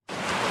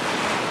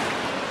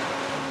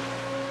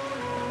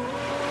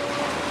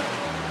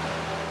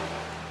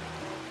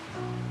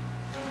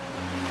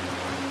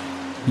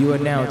You are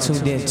now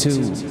tuned into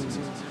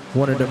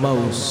one of the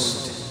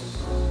most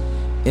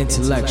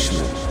intellectual,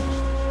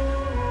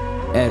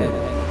 edited,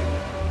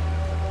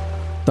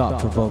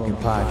 thought-provoking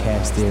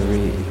podcast there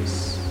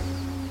is.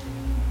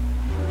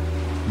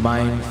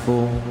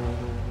 Mindful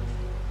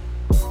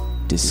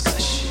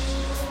discussion.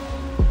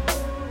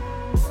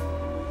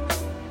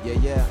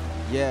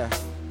 Yeah.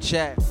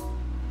 Check.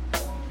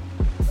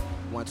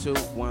 1 2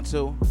 1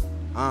 2.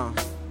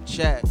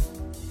 Check.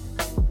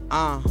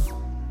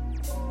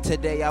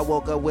 Today I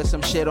woke up with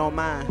some shit on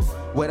mine.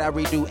 Would I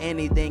redo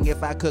anything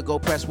if I could go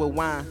press with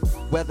wine?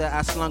 Whether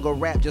I slung or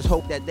rap, just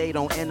hope that they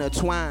don't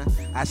intertwine.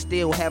 I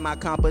still have my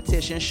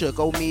competition shook,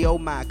 oh me, oh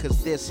my.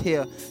 Cause this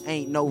here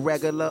ain't no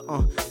regular,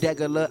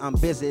 I'm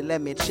busy,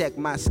 let me check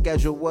my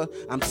schedule.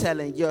 I'm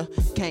telling ya,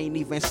 can't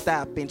even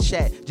stop and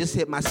chat. Just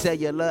hit my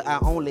cellular, I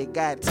only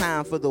got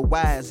time for the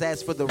wise.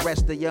 As for the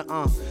rest of ya,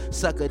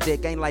 sucker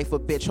dick, ain't life a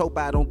bitch, hope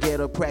I don't get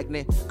her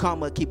pregnant.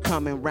 Karma keep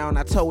coming round,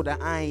 I told her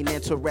I ain't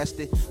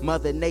interested.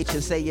 Mother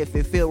Nature say if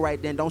it feel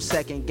right, then don't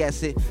second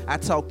guess it. I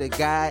talk to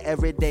God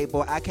every day,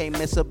 boy, I can't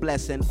miss a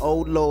blessing.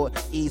 Oh Lord,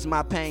 ease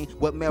my pain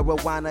with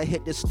marijuana,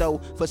 hit the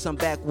stove for some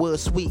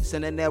backwoods sweets.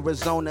 And in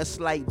Arizona,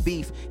 slight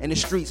beef in the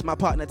streets. My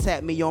partner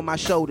tapped me on my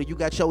shoulder. You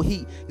got your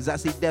heat, cause I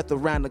see death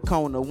around the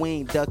corner. We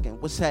ain't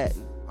ducking, what's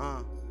happening?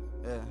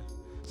 Yeah.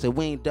 So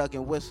we ain't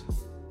ducking, what's,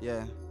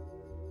 yeah.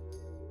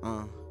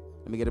 Let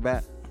me get it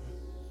back.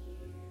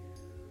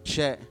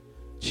 Check.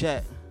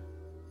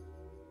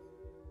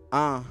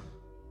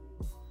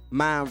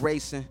 Mind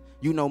racing,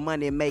 you know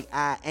money make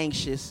eye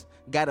anxious.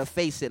 Gotta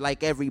face it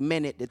like every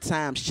minute the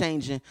time's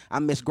changing. I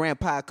miss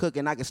grandpa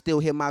cooking, I can still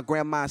hear my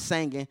grandma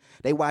singing.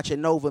 They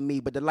watching over me,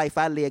 but the life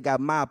I live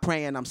got my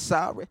praying. I'm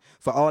sorry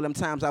for all them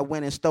times I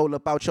went and stole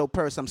up out your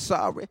purse. I'm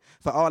sorry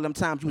for all them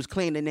times you was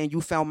cleaning and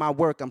you found my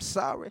work. I'm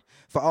sorry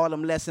for all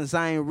them lessons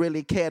I ain't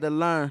really care to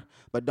learn.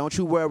 But don't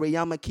you worry,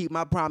 I'ma keep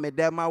my promise,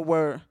 that my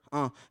word.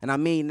 And I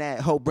mean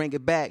that, hope bring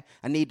it back.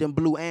 I need them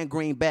blue and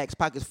green backs,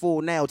 pockets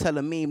full now, tell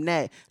a meme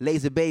that.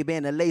 Lazy baby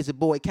and a lazy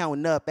boy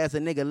counting up as a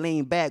nigga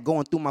lean back,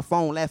 going through my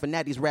phone laughing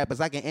at these rappers.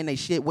 I can end they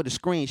shit with a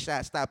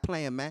screenshot, stop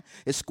playing, man.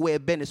 It's square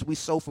business, we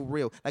so for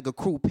real. Like a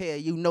crew pair,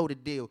 you know the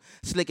deal.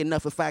 Slick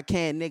enough if I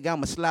can, nigga,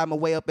 I'ma slide my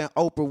way up in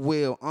Oprah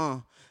wheel,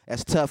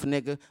 That's tough,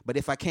 nigga, but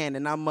if I can,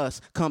 then I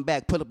must come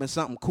back, pull up in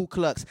something Ku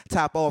Klux,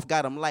 top off,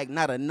 got them like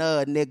not a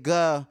nud,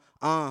 nigga,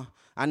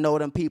 I know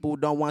them people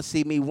don't want to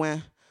see me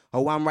win.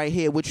 Oh, I'm right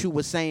here, what you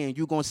was saying,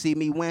 you gonna see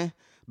me win?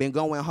 Been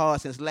going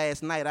hard since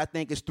last night, I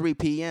think it's 3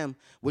 p.m.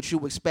 What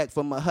you expect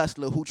from a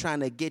hustler who trying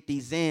to get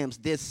these M's?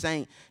 This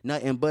ain't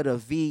nothing but a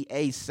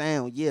VA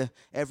sound, yeah.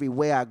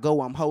 Everywhere I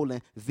go, I'm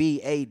holding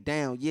VA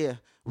down, yeah.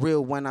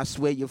 Real one, I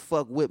swear you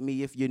fuck with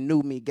me if you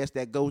knew me. Guess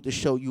that goes to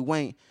show you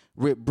ain't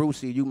Rip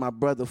Brucey, you my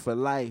brother for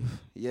life,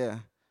 yeah.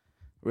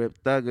 Rip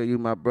Thugger, you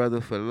my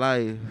brother for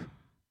life.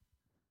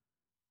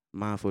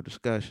 Mindful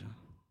discussion.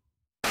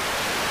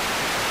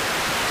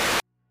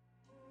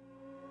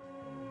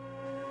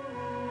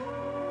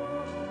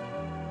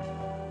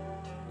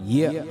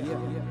 Yeah.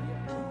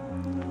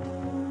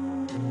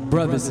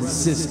 Brothers and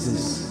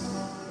sisters,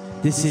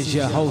 this is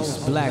your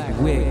host, Black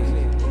Wig,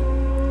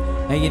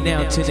 and you're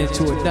now tuned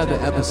into another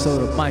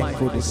episode of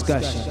Mindful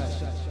Discussion.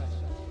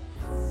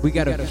 We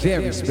got a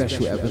very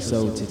special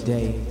episode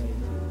today,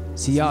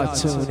 so y'all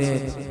tune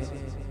in,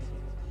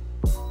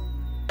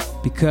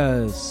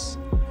 because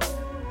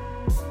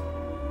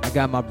I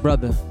got my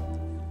brother,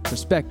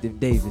 Perspective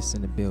Davis,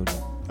 in the building.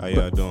 How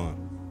y'all doing?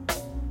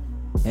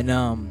 And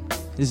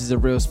this is a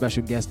real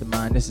special guest of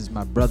mine. This is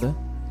my brother.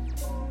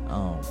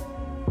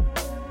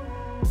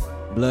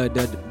 Blood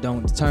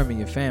don't determine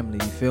your family,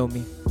 you feel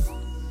me?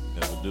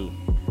 Never do.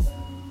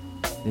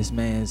 This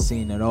man's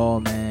seen it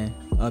all, man.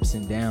 Ups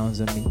and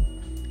downs of me.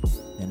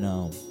 And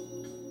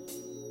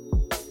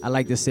I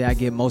like to say I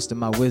get most of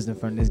my wisdom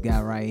from this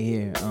guy right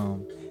here.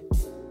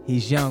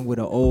 He's young with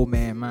an old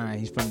man mind.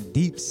 He's from the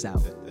deep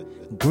south.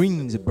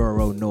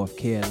 Greensboro, North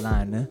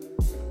Carolina.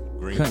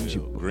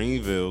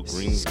 Greenville.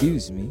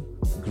 Excuse me.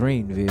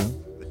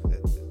 Greenville.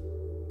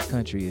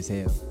 Country as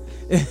hell.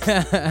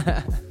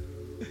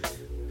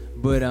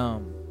 But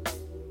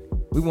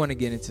we want to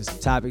get into some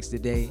topics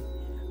today.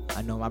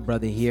 I know my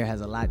brother here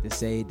has a lot to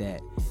say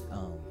that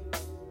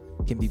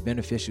can be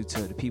beneficial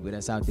to the people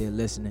that's out there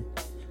listening.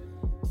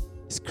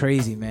 It's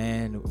crazy,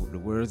 man. The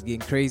world's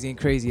getting crazy and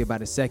crazier by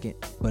the second.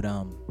 But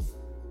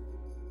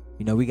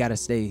we gotta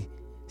stay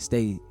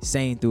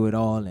sane through it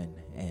all and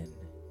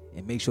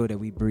make sure that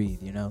we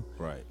breathe, you know?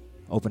 Right.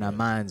 Open our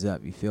minds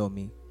up, you feel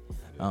me?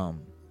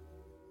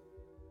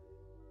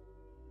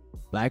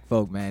 Black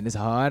folk, man, it's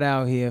hard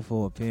out here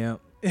for a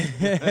pimp.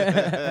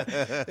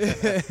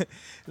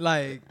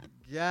 Like,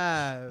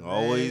 God,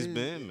 always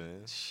been,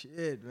 man.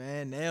 Shit,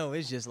 man. Now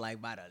it's just like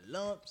by the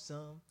lump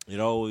sum. It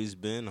always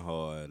been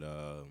hard.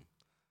 I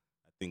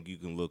think you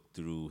can look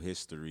through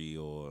history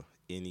or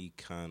any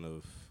kind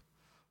of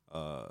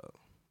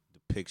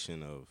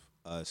depiction of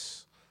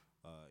us,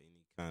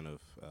 any kind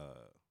of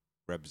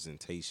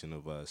representation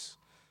of us.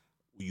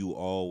 You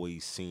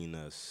always seen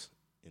us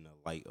in a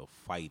light of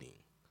fighting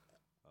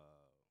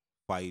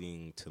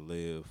fighting to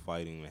live,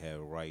 fighting to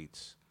have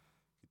rights,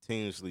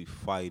 continuously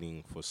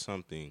fighting for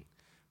something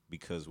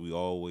because we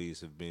always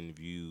have been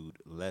viewed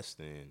less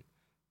than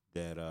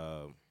that.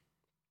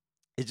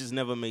 It just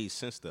never made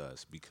sense to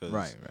us because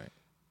Right.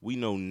 we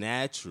know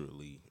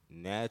naturally,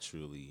 I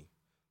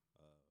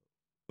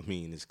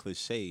mean, it's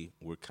cliche,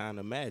 we're kind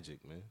of magic,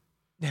 man.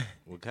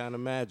 We're kind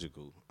of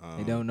magical.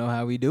 They don't know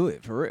how we do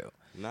it for real.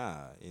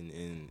 Nah, and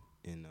I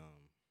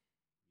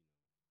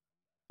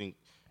think,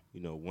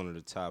 one of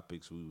the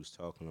topics we was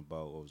talking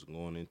about or was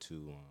going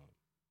into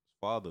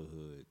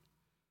fatherhood,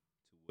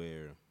 to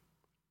where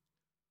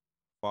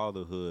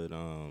fatherhood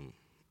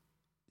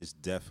is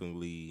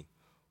definitely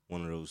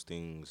one of those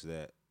things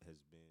that has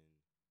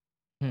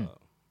been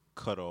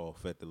cut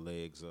off at the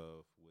legs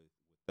of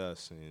with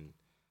us and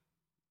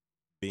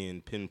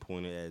being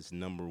pinpointed as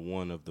number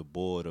one of the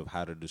board of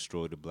how to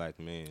destroy the black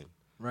man.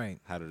 Right.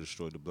 How to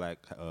destroy the black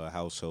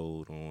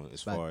household on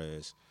as far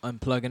as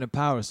unplugging the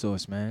power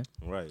source, man.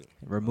 Right.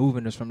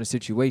 Removing us from the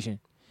situation.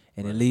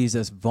 And Right. it leaves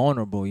us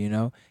vulnerable,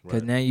 because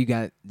Right. now you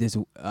got this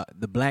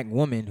the black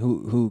woman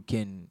who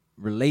can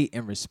relate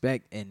and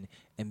respect and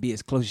be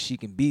as close as she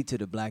can be to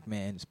the black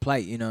man's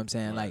plight, you know what I'm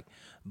saying? Right. Like,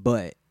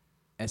 but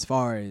as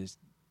far as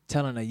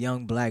telling a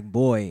young black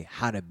boy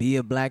how to be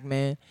a black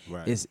man,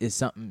 Right. it's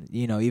something,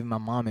 even my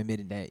mom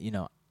admitted that,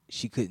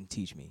 she couldn't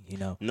teach me,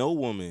 No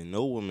woman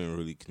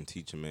really can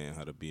teach a man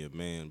how to be a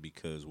man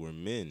because we're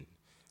men,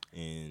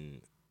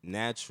 and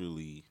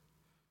naturally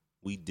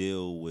we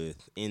deal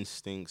with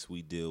instincts,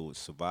 we deal with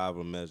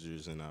survival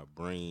measures in our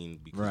brain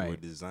because Right. we're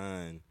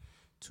designed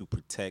to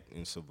protect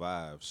and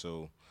survive.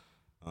 So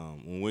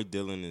when we're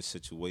dealing in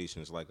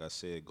situations, like I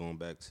said, going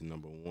back to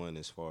number one,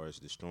 as far as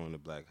destroying the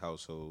black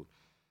household,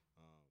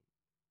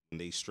 when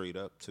they straight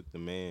up took the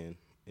man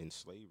in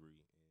slavery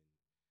and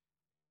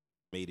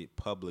made it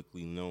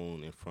publicly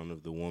known in front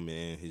of the woman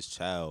and his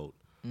child,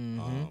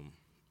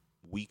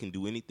 we can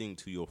do anything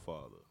to your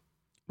father.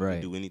 We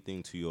right. can do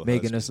anything to your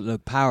Making husband. us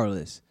look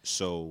powerless.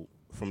 So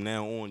from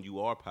now on, you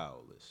are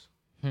powerless.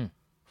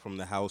 From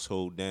the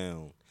household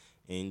down.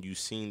 And you've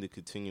seen the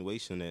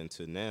continuation of that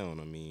until now.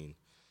 And I mean,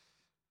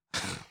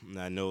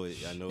 I know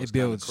it's It kind of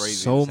builds crazy.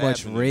 so it's much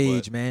happening,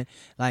 rage, but- man.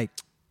 Like,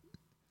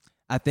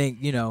 I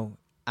think,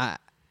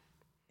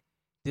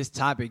 this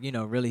topic,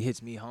 really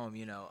hits me home,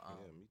 Yeah, me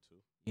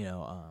too.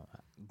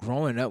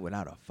 growing up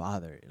without a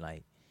father,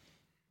 like,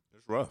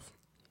 It's rough.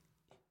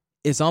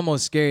 it's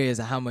almost scary as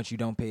to how much you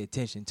don't pay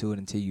attention to it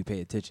until you pay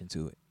attention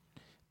to it.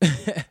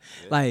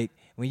 Like,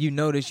 when you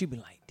notice, you be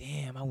like,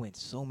 damn, I went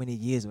so many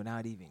years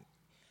without even,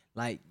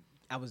 like,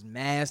 I was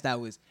masked. I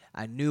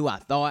knew, I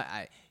thought,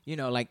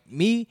 like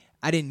me,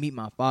 I didn't meet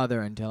my father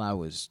until I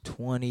was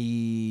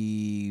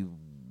 22.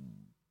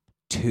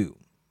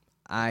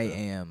 I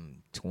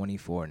am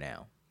 24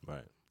 now.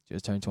 Right.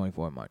 Just turned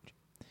 24 in March.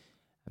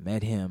 I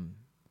met him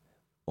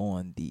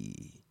on the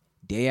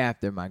day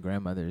after my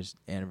grandmother's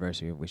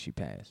anniversary of which she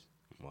passed.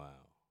 Wow.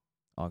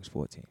 August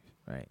 14th,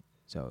 right?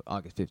 So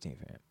August 15th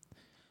for him.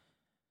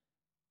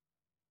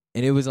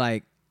 And it was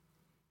like,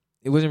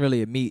 it wasn't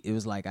really a meet. It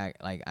was like I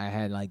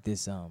had like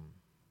this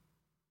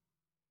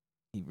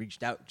he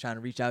reached out, trying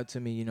to reach out to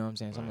me, you know what I'm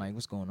saying? So I'm like,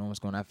 what's going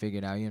on? I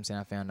figured out, you know what I'm saying?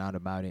 I found out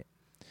about it.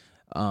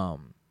 I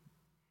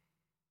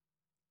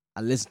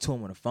listened to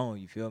him on the phone,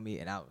 you feel me?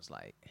 And I was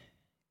like,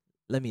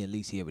 let me at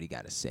least hear what he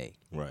got to say.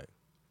 Right.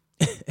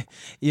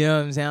 You know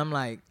what I'm saying? I'm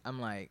like,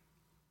 I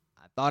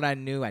thought I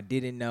knew, I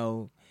didn't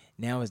know.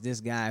 Now it's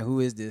this guy. Who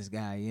is this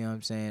guy? You know what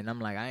I'm saying?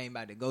 I'm like, I ain't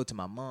about to go to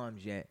my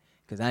mom's yet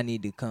because I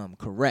need to come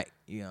correct.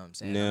 You know what I'm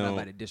saying? I'm Now, not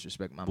about to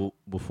disrespect my mom.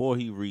 Before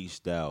he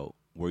reached out,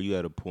 were you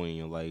at a point in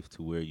your life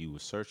to where you were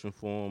searching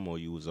for him, or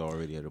you was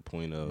already at a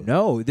point of?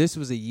 No, this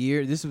was a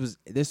year. This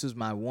was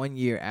my 1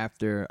 year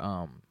after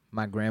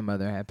my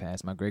grandmother had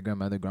passed. My great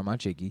grandmother, Grandma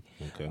Chicky.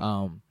 Okay.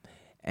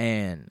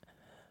 And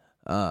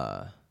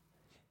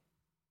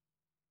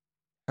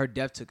her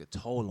death took a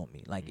toll on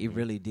me. Like, it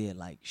really did.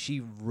 Like,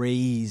 she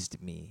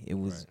raised me. It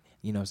was,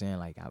 you know what I'm saying?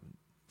 Like,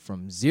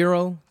 from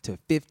 0 to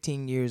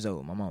 15 years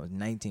old. My mom was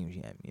 19 when she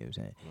had me. You know what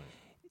I'm saying? Right.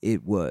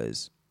 It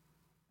was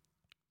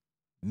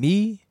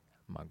me,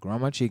 my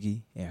Grandma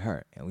Chicky, and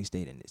her. And we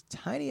stayed in this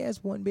tiny-ass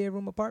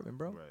one-bedroom apartment,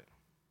 bro. Right.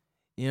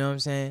 You know what I'm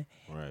saying?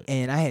 Right.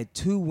 And I had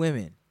two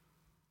women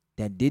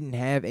that didn't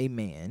have a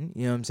man.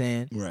 You know what I'm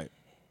saying? Right.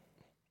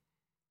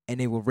 And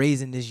they were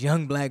raising this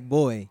young black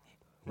boy.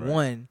 Right.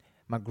 One,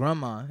 my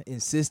grandma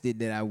insisted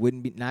that I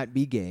wouldn't not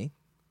be gay.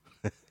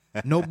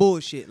 No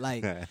bullshit.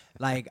 Like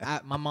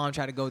my mom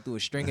tried to go through a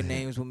string of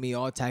names with me,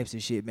 all types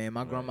of shit, man.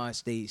 My grandma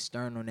stayed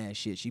stern on that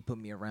shit. She put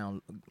me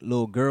around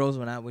little girls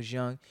when I was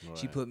young. Right.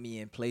 She put me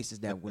in places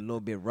that were a little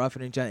bit rougher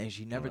than each other, and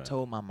she never Right.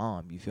 told my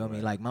mom. You feel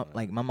me? Right.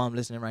 Like my mom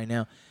listening right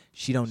now,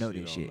 she don't know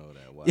She this don't shit. know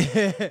that. Wow.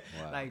 Yeah.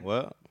 Wow. Like,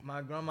 well,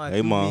 my grandma Hey,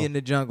 threw Mom. me in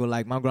the jungle.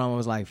 Like, my grandma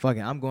was like, fuck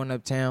it, I'm going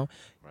uptown.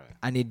 right.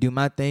 I need to do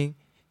my thing.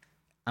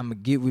 I'm going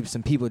to get with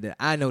some people that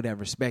I know that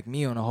respect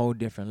me on a whole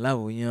different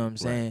level. You know what I'm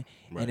saying?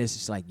 Right. And it's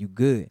just like, you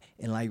good.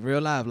 And like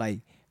real life, like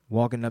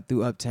walking up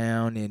through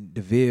Uptown and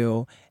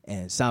DeVille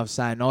and South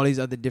Side and all these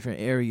other different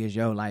areas,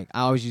 yo, like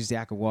I always used to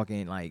say I could walk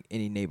in like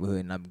any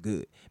neighborhood and I'm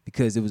good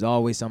because there was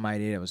always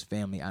somebody there that was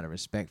family out of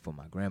respect for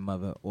my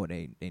grandmother or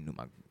they knew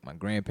my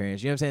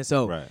grandparents. You know what I'm saying?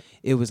 So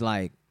it was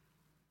like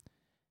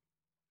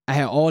I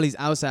had all these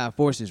outside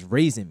forces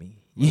raising me.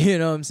 You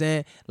know what I'm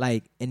saying?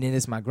 Like, and then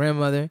it's my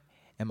grandmother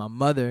and my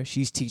mother.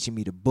 She's teaching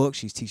me the book.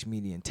 She's teaching me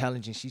the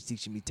intelligence. She's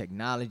teaching me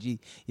technology.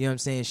 You know what I'm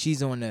saying?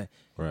 She's on the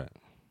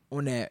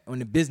on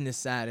the business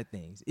side of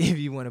things, if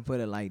you want to put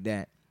it like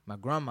that. My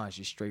grandma's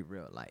just straight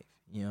real life.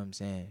 You know what I'm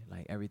saying?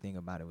 Like everything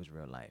about it was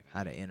real life.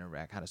 How to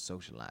interact, how to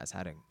socialize,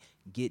 how to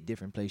get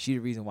different places. She's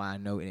the reason why I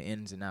know the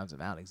ins and outs of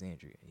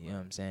Alexandria. You know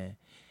what I'm saying?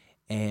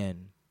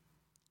 And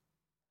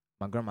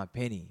my grandma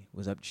Penny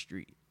was up the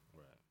street.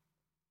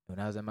 When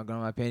I was at my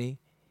grandma Penny,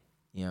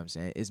 you know what I'm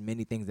saying? It's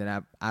many things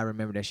that I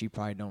remember that she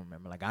probably don't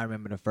remember. Like I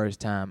remember the first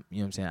time, you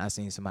know what I'm saying, I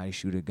seen somebody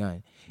shoot a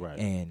gun.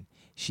 And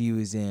she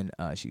was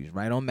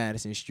right on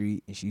Madison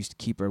Street and she used to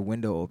keep her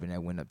window open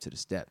that went up to the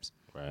steps.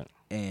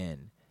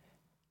 And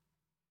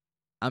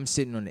I'm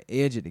sitting on the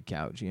edge of the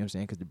couch, you know what I'm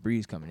saying, because the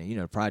breeze coming in. You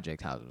know, the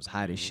project house was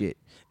hot as shit.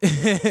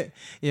 You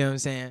know what I'm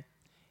saying?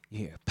 You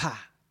hear,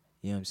 pa.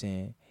 You know what I'm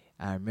saying?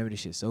 I remember this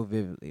shit so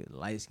vividly. A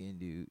light-skinned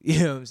dude, you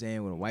know what I'm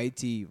saying, with a white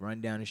tee,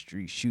 run down the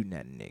street shooting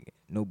at a nigga.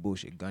 No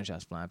bullshit.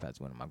 Gunshots flying past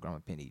one of my grandma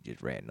Penny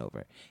just ran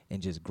over and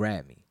just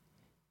grabbed me.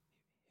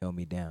 Held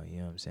me down, you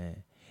know what I'm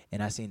saying?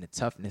 And I seen the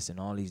toughness in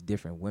all these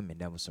different women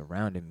that was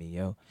surrounding me,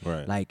 yo.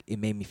 Like, it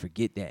made me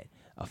forget that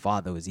a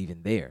father was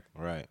even there.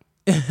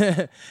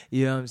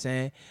 You know what I'm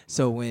saying?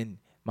 So when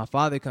my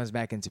father comes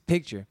back into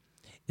picture,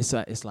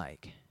 it's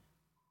like,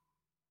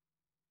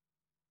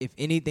 if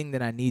anything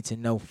that I need to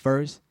know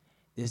first,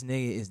 this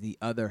nigga is the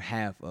other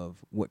half of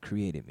what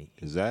created me.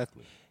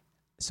 Exactly.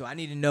 So I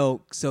need to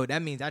know. So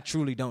that means I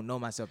truly don't know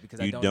myself because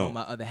I don't know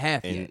my other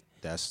half yet.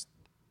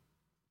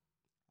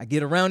 I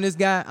get around this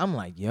guy. I'm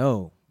like,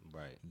 yo.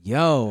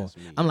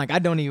 I'm like, I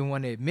don't even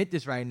want to admit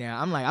this right now.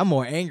 I'm like, I'm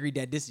more angry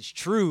that this is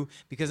true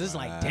because it's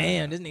like,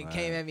 damn, this nigga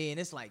came at me and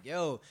it's like,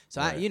 yo.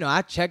 So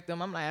I checked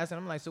him. I'm like asking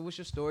him, like, so what's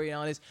your story and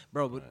all this,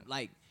 bro? But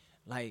like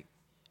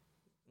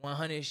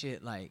 100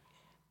 shit. Like,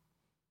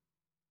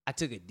 I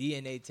took a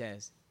DNA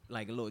test.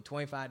 Like a little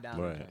 $25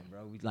 joint,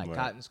 bro. We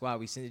Cotton Squad.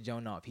 We sent the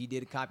joint off. He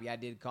did a copy. I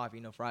did a copy.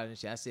 You know, Friday and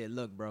shit. I said,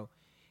 look, bro,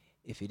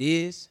 if it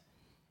is,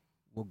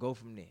 we'll go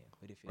from there.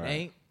 But if it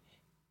ain't,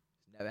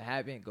 it's never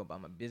happened. Go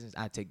about my business.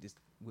 I take this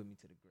with me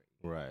to the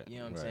grave. You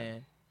know what I'm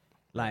saying?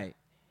 Like,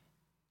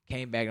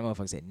 came back and the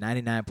motherfucker said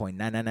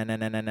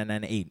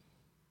 99.9999998.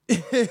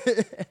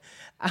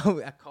 I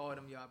called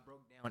him, yo. I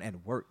broke down at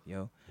work,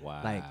 yo.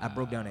 Like, I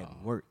broke down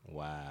at work.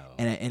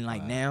 And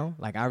like now,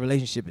 like our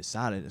relationship is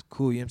solid. It's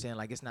cool. You know what I'm saying?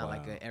 Like it's not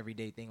like an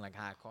everyday thing, like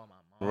how I call my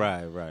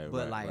mom.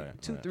 But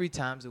like 2-3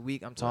 times a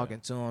week, I'm talking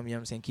to him. You know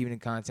what I'm saying? Keeping in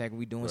contact.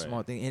 We doing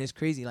small things, and it's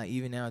crazy. Like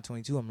even now at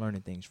 22, I'm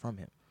learning things from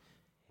him,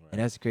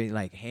 and that's crazy.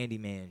 Like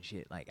handyman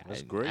shit. Like I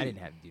didn't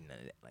have to do none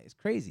of that. Like it's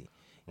crazy,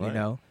 you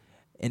know.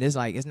 And it's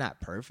like it's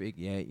not perfect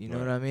yet. You know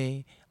what I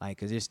mean? Like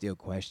because there's still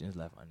questions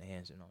left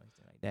unanswered and all things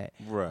like that.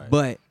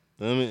 But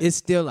it's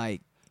still like.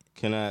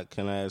 Can I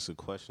ask a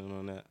question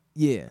on that?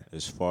 Yeah.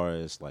 As far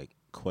as like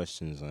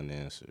questions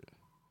unanswered,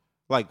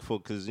 like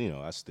because you know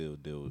I still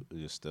deal with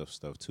your stuff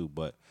too.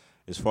 But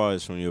as far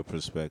as from your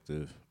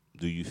perspective,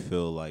 do you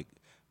feel like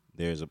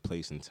there's a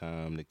place and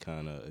time to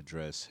kind of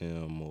address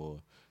him or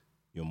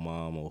your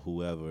mom or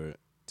whoever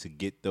to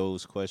get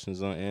those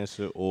questions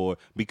unanswered, or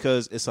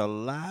because it's a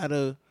lot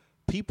of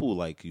people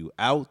like you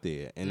out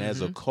there, and as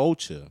a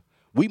culture.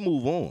 We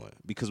move on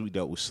because we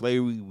dealt with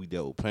slavery, we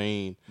dealt with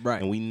pain,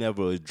 and we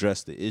never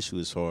addressed the issue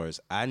as far as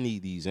I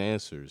need these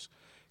answers.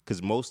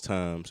 Because most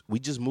times we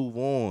just move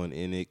on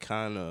and it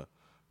kind of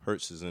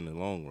hurts us in the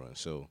long run.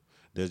 So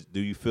do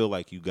you feel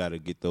like you got to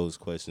get those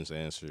questions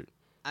answered?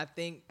 I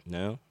think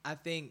the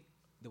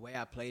way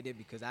I played it,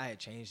 because I had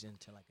changed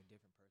into like a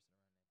different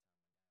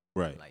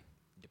person. Like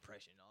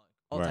depression,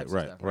 all types of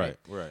stuff. Right.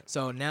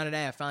 So now that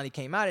I finally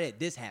came out of it,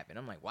 this happened.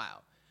 I'm like, wow.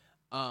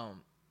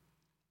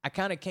 I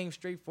kind of came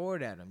straight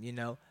forward at him, you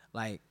know?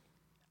 Like,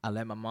 I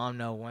let my mom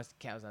know once the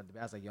cat was out the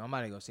bed. I was like, yo, I'm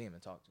about to go see him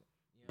and talk to him.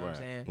 You know what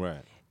I'm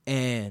saying?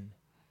 And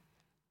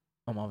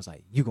my mom was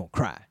like, you gonna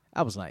cry.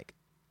 I was like,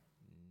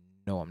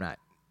 no, I'm not.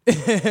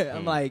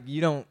 I'm like,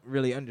 you don't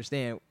really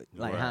understand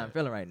like how I'm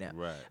feeling right now.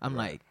 I'm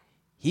like,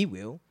 he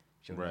will.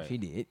 Sure enough, he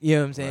did. You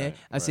know what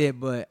I'm saying?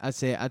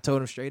 I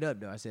told him straight up,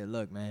 though. I said,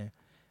 look, man.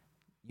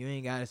 You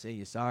ain't got to say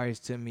your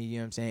sorries to me, you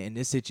know what I'm saying? In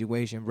this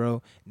situation,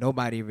 bro,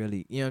 nobody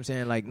really, you know what I'm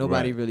saying? Like,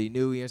 nobody really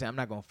knew, you know what I'm saying? I'm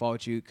not going to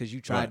fault you because you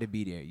tried to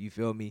be there. You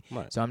feel me?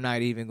 So I'm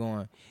not even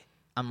going,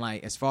 I'm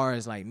like, as far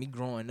as, like, me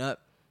growing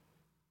up,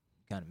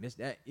 kind of missed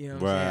that, you know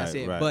what I'm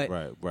saying? I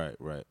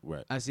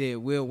said, I said,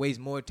 we'll waste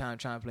more time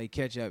trying to play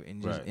catch-up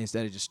and just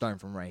instead of just starting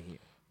from right here.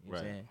 You know what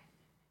I'm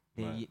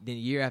saying? Then a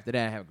year after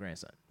that, I have a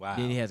grandson. Wow.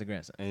 Then he has a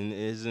grandson. And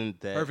isn't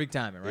that... Perfect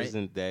timing, right?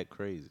 Isn't that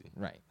crazy?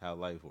 Right. How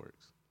life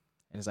works.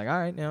 And it's like, all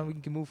right, now we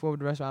can move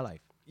forward the rest of our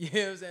life. You know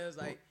what I'm saying? It's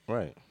like,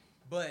 right.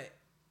 But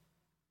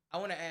I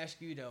want to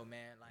ask you though,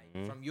 man. Like,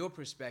 from your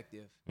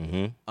perspective,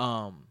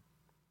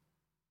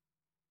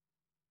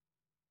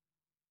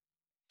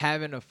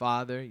 having a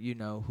father, you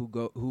know, who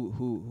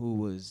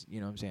was, you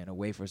know what I'm saying,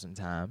 away for some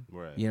time,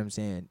 Right. you know what I'm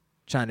saying,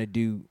 trying to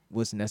do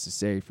what's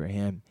necessary for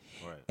him,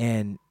 Right.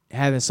 and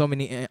having so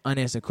many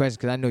unanswered questions,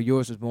 because I know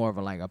yours was more of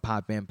a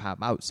pop in, pop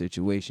out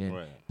situation,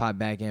 Right. pop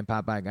back in,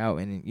 pop back out,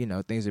 and you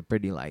know things are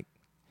pretty like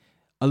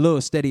a little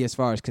steady as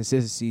far as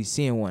consistency,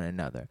 seeing one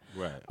another.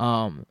 Right.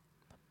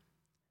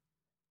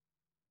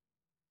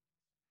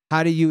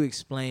 How do you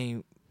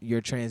explain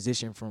your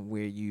transition from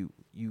where you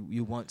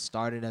once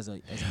started as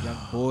a young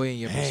boy in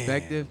your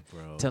perspective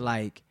bro. to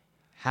like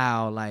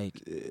how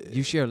like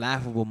you share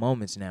laughable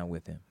moments now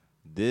with him?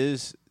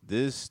 This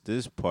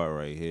part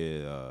right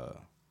here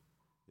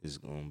is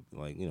gonna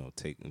like, you know,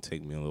 take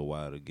me a little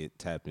while to get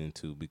tapped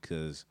into,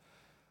 because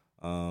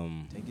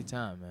Take your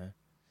time, man.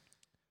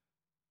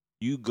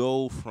 you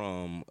go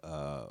from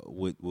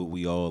what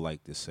we all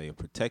like to say, a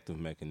protective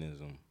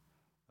mechanism,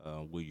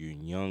 when you're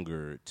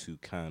younger, to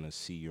kind of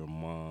see your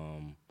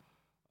mom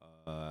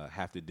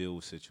have to deal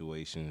with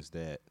situations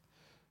that,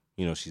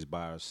 you know, she's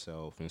by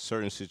herself. In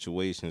certain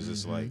situations,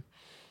 it's like,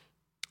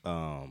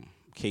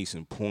 case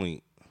in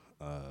point,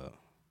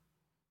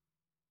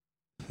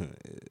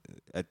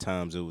 at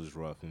times it was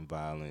rough and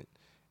violent,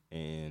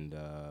 and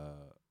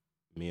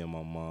me and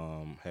my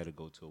mom had to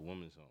go to a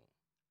women's home.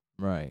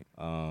 Right.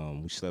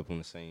 We slept on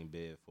the same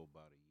bed for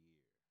about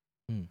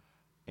a year.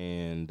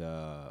 And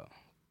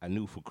I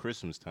knew for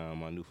Christmas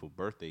time, I knew for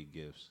birthday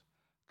gifts,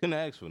 couldn't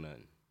ask for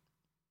nothing.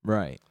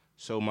 Right.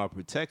 So my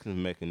protective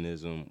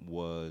mechanism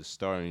was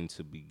starting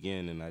to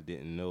begin, and I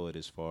didn't know it,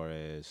 as far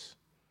as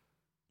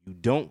you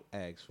don't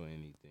ask for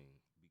anything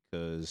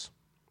because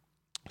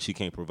she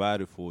can't provide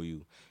it for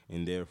you,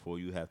 and therefore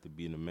you have to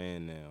be the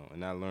man now.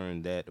 And I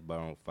learned that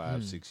about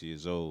 5, 6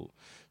 years old.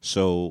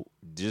 So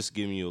just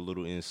giving you a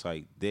little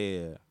insight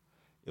there,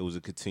 it was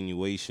a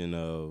continuation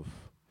of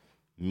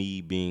me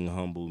being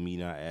humble, me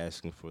not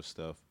asking for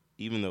stuff,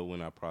 even though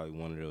when I probably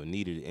wanted it or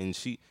needed it. And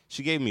she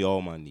gave me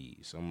all my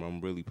needs. I'm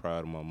really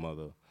proud of my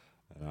mother,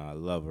 and I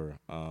love her.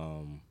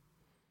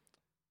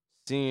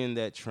 Seeing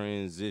that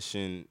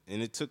transition,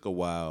 and it took a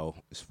while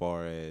as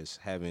far as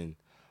having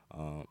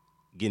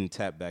getting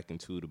tapped back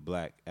into the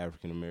black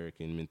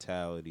African-American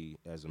mentality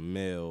as a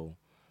male,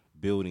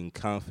 building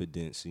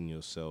confidence in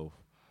yourself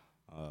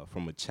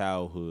from a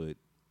childhood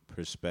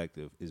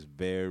perspective is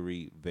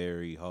very,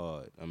 very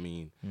hard. I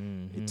mean,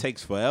 it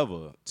takes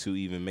forever to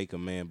even make a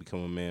man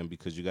become a man,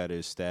 because you got to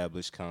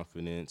establish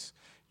confidence,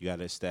 you got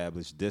to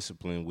establish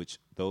discipline, which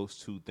those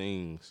two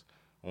things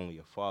only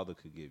a father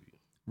could give you.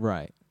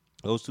 Right.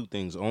 Those two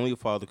things only a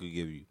father could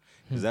give you,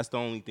 because that's the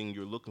only thing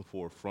you're looking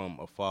for from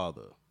a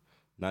father,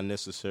 not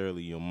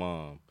necessarily your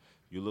mom.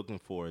 You're looking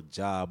for a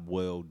job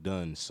well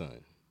done,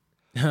 son.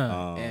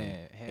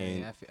 I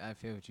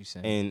feel what you're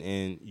saying.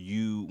 And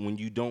you, when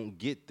you don't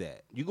get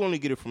that, you're going to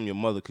get it from your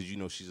mother, because you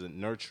know she's a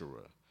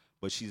nurturer,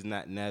 but she's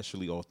not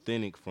naturally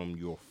authentic from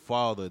your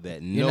father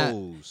that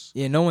knows.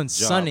 No one's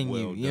sonning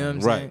well you. You know what I'm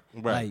done. saying?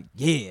 Right. Like,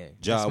 yeah,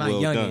 Job that's my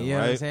well youngin'. done, You know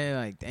what I'm right? saying?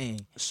 Like,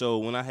 dang. So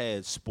when I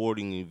had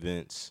sporting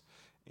events,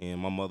 and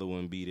my mother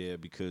wouldn't be there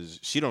because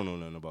she don't know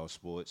nothing about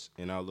sports,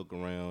 and I look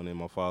around and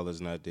my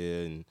father's not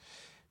there, and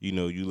you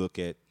know, you look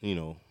at, you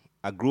know,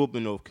 I grew up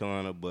in North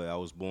Carolina, but I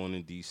was born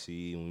in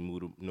D.C., and we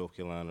moved to North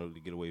Carolina to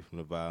get away from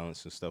the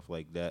violence and stuff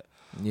like that.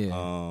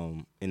 Yeah.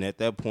 And at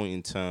that point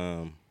in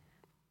time,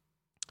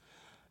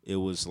 it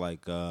was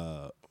like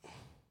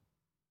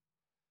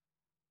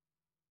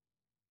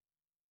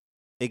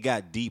it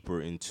got deeper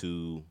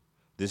into,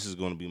 this is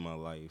going to be my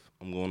life.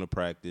 I'm going to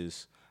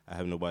practice. I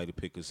have nobody to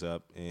pick us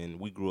up.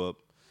 And I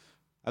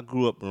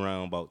grew up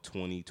around about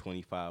 20,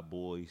 25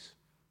 boys.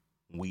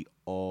 We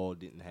all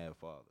didn't have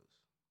fathers.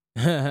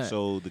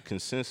 So the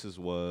consensus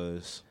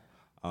was,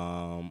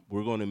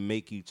 we're going to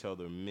make each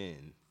other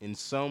men in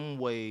some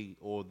way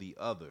or the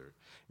other.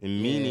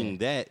 And meaning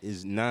that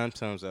is 9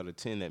 times out of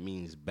 10, that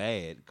means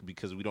bad,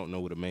 because we don't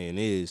know what a man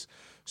is.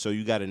 So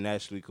you got to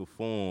naturally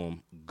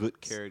conform good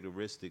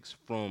characteristics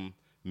from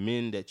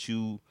men that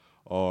you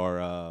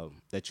are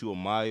that you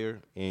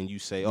admire, and you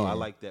say, I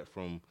like that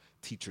from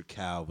Teacher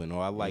Calvin,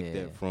 or I like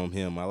that from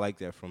him. I like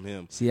that from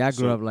him. See, I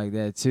grew up like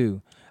that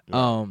too.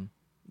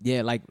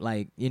 Yeah.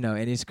 Like you know,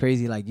 and it's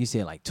crazy. Like you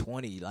said, like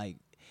 20.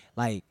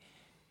 Like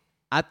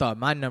I thought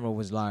my number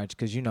was large,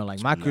 because you know,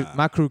 like my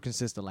crew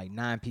consists of like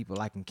 9 people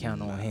I can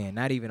count on hand.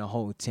 Not even a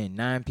whole 10.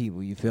 9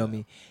 people. You feel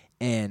me?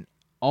 And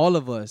all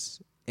of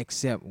us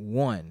except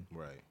one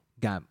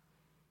got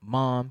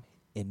mom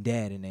and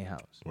dad in their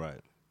house. Right.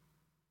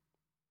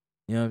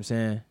 You know what I'm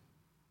saying?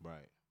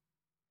 Right.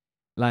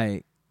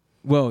 Like,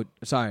 well,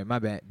 sorry, my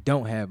bad.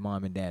 Don't have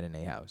mom and dad in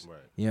their house. Right.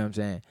 You know what I'm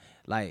saying?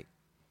 Like,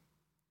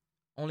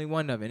 only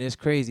one of it. And it's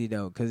crazy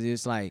though, because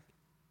it's like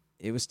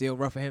it was still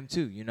rough for him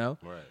too. You know?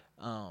 Right.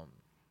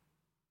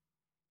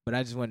 But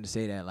I just wanted to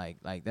say that, like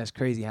that's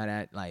crazy how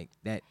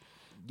that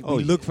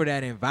we look for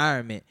that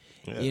environment.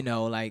 Yeah. You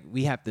know, like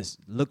we have to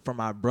look from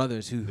our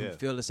brothers who Yeah.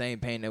 feel the same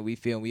pain that we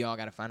feel. And we all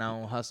got to find our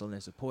own hustle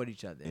and support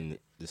each other. And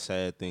the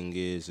sad thing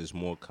is, it's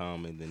more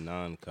common than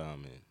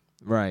non-common.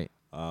 Right.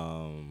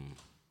 And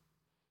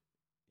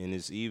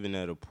it's even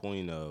at a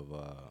point of,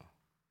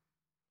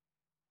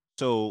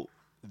 so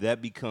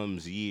that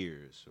becomes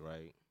years,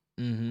 right?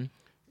 Mm-hmm.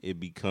 It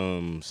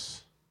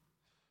becomes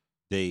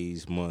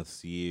days,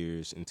 months,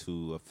 years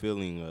into a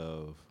feeling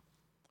of,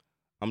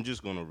 I'm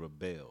just going to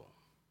rebel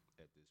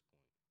at this point.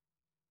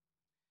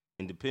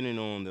 And depending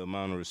on the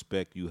amount of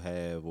respect you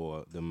have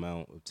or the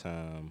amount of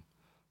time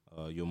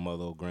your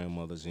mother or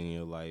grandmother's in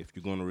your life,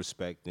 you're going to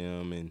respect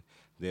them and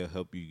they'll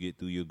help you get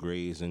through your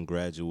grades and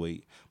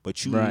graduate.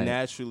 But you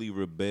naturally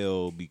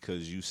rebel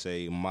because you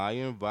say, my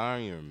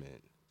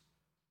environment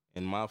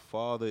and my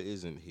father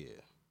isn't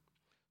here.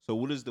 So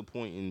what is the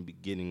point in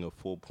getting a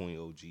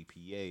 4.0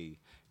 GPA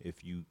if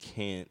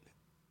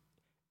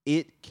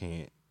it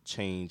can't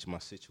change my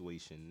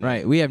situation now?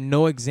 Right. We have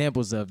no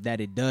examples of that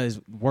it does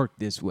work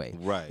this way.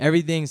 Right.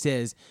 Everything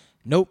says,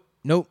 nope,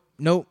 not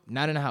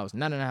in the house,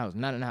 not in the house,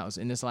 not in the house.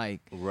 And it's like,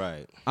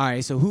 right. All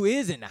right, so who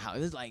is in the house?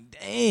 It's like,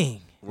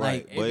 dang.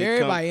 Right. Like, if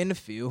everybody in the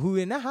field, who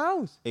in the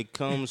house? It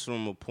comes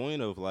from a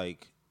point of,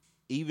 like,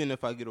 even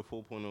if I get a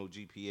 4.0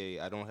 GPA,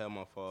 I don't have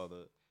my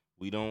father.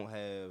 We don't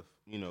have,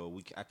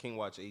 I can't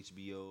watch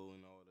HBO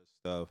and all that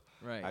stuff.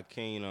 Right. I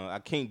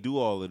can't do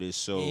all of this.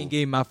 So He ain't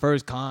gave me my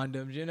first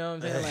condoms, you know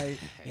what I'm saying? Like,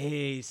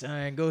 hey,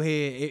 son, go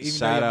ahead. Even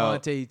Shout though your out.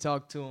 mom tell you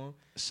talk to him.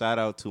 Shout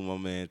out to my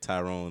man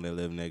Tyrone that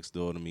lived next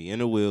door to me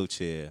in a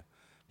wheelchair.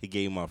 He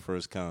gave my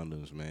first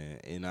condoms, man,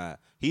 and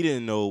he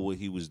didn't know what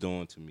he was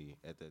doing to me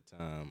at that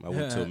time. I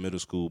went to a middle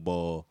school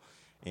ball,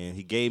 and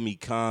he gave me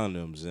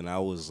condoms, and I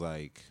was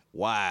like,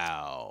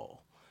 wow,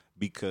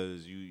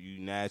 because you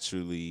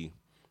naturally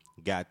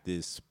got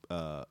this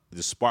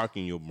spark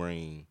in your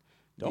brain.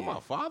 Don't my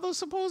father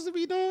supposed to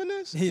be doing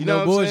this? You know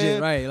what I'm bullshit,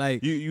 saying? right?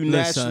 Like you look,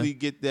 naturally son,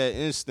 get that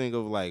instinct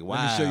of like, wow,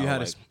 let me show you how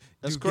to.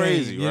 that's do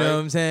crazy, game, right? You know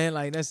what I'm saying?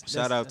 Like that's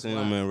Shout out that's to him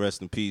wild. and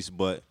rest in peace.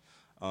 But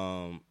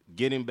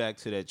getting back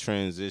to that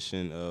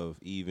transition of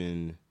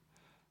even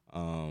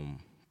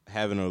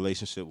having a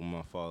relationship with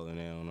my father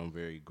now, and I'm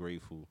very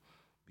grateful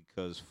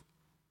because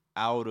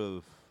out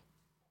of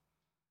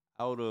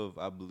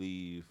I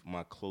believe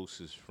my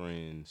closest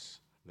friends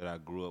that I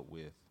grew up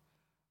with,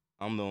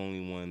 I'm the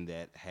only one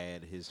that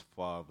had his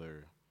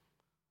father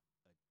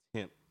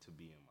attempt to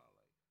be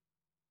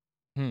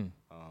in my life.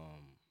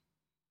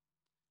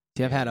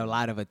 See, I've had a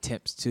lot of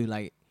attempts to,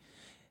 like,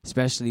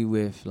 especially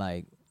with,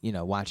 like,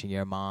 watching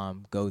your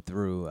mom go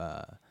through,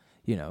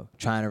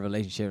 trying a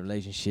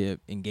relationship,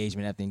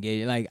 engagement after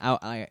engagement. Like,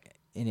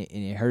 and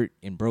it hurt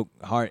and broke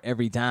heart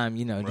every time,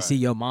 to see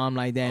your mom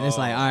like that. And it's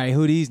like, all right,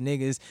 who these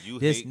niggas?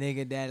 This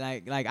nigga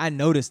that, like I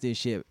noticed this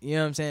shit. You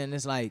know what I'm saying?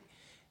 It's like,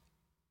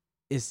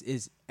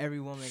 it's every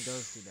woman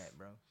goes through that,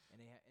 bro.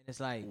 And it's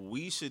like,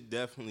 we should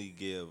definitely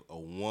give a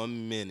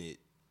 1 minute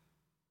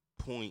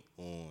point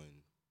on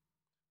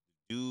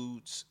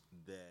dudes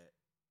that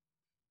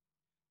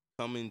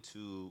come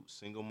into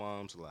single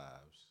moms'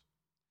 lives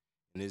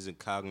and isn't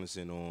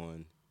cognizant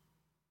on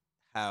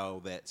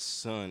how that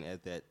son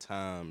at that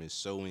time is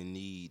so in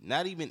need,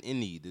 not even in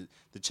need.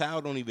 The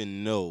child don't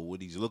even know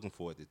what he's looking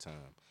for at the time.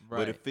 Right.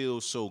 But it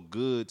feels so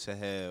good to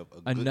have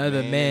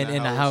another good man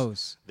in the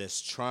house that's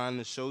trying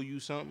to show you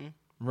something.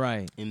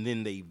 Right. And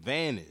then they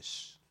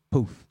vanish.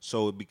 Poof.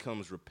 So it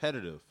becomes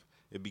repetitive.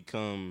 It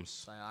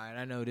becomes Like, all right,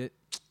 I know that.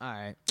 All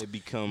right. It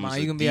becomes Ma, a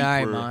you gonna be deeper all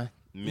right, Ma. You know what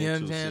I'm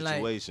mental saying? Like-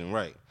 situation.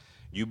 Right.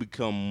 You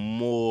become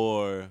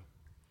more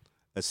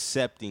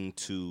accepting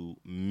to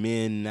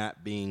men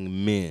not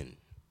being men,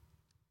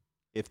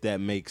 if that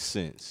makes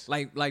sense.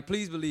 Like,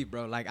 please believe,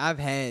 bro. Like, I've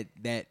had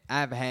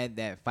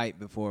that fight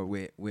before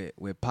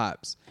with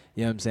pops.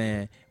 You know what I'm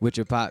saying? With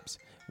your pops,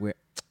 with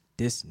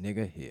this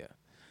nigga here.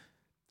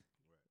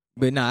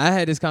 But nah, I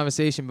had this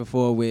conversation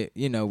before with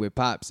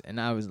pops,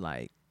 and I was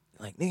like,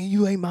 nigga,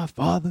 you ain't my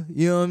father.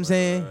 You know what I'm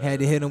saying?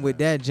 Had to hit him with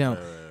that jump.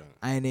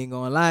 I ain't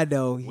gonna lie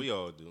though. We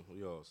all do.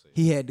 We all say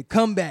he had the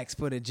comebacks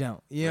for the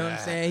jump. You know what I'm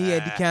saying? He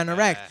had to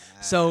counteract.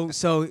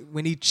 So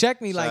when he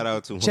checked me, like, shout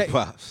out to my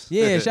pops.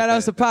 Yeah, shout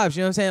out to pops.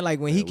 You know what I'm saying? Like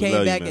when he we came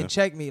love you, back man. and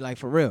checked me, like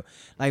for real.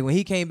 Like when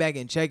he came back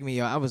and checked me,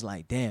 yo, I was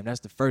like, damn,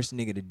 that's the first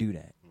nigga to do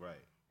that. Right.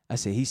 I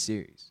said, he's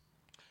serious.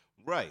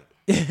 Right.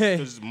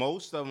 Because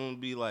most of them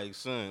be like,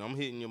 son, I'm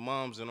hitting your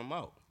moms and I'm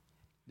out.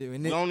 Dude, We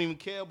and don't even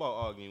care about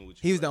arguing with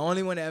you. he was the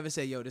only one to ever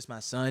say, yo, this my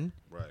son.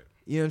 Right.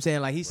 You know what I'm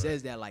saying? Like he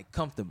says that like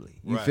comfortably.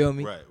 You Right, feel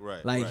me?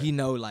 right, Like right. he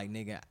know, like,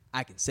 nigga,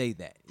 I can say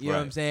that. You know what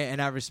I'm Right. saying?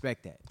 And I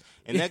respect that.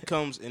 And that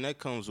comes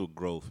with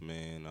growth,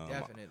 man.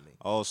 Definitely.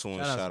 I also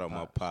want to Shout out shout to out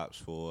my Pops. pops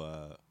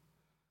for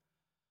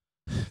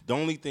the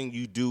only thing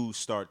you do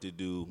start to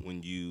do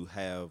when you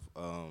have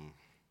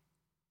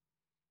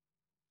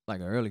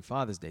Like an early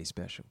Father's Day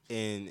special.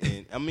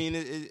 and I mean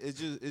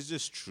it's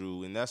just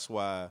true, and that's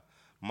why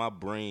my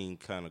brain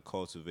kind of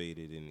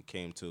cultivated and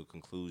came to a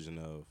conclusion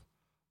of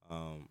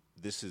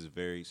this is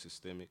very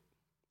systemic.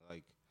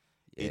 Like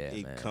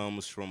It man.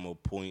 comes from a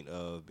point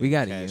of We being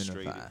gotta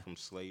castrated unify. from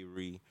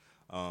slavery,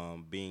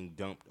 being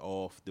dumped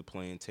off the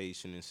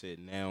plantation and said,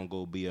 now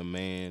go be a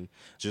man,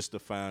 just to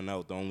find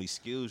out the only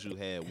skills you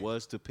had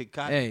was to pick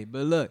cotton. Hey,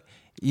 but look,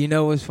 you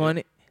know what's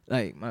funny?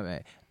 Like, my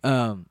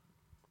bad.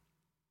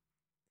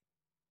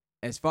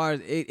 As far as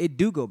it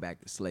do go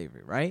back to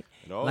slavery, right?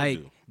 It all like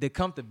do. the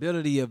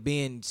comfortability of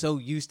being so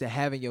used to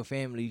having your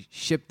family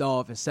shipped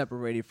off and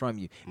separated from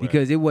you, Right.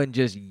 because it wasn't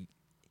just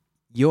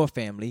your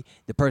family.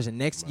 The person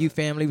next to you Right.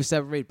 family was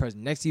separated. The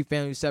person next to you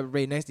family was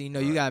separated. Next thing you know,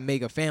 you Right. gotta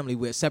make a family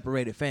with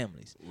separated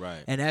families.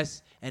 Right.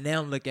 And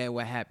now look at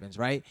what happens,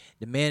 right?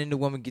 The man and the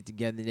woman get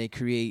together, they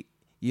create,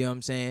 you know what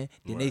I'm saying?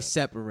 Then they Right.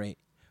 separate.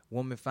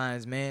 Woman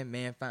finds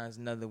man finds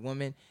another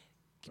woman.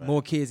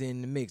 More kids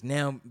in the mix.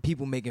 Now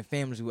people making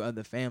families with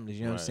other families,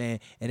 you know what I'm Right.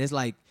 saying? And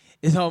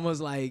it's almost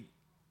like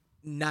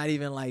not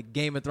even like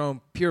Game of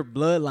Thrones pure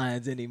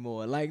bloodlines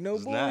anymore. Like no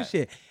It's not.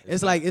 bullshit. It's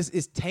It's like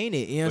it's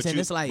tainted, you know what I'm saying?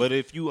 It's like but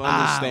if you wow.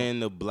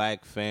 understand the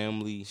black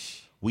family,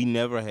 we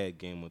never had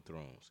Game of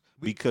Thrones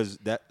because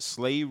that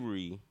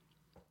slavery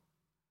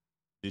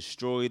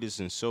destroyed us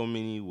in so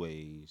many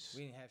ways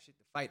we didn't have shit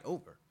to fight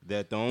over.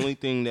 that the only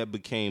thing that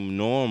became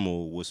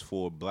normal was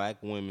for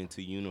black women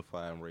to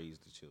unify and raise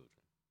the children.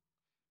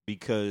 You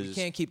Because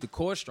can't keep the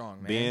core strong,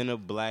 man. being a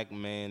black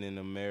man in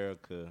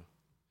America, you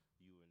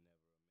were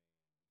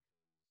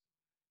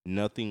never.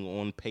 Nothing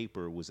on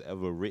paper was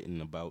ever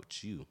written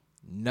about you.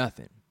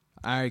 Nothing.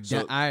 Our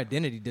So- our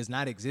identity does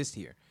not exist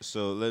here.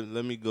 So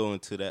let me go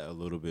into that a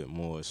little bit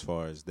more as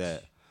far as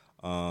that.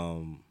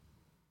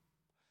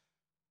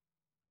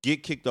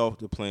 Get kicked off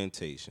the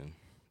plantation.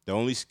 The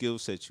only skill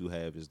set you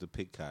have is to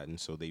pick cotton,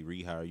 so they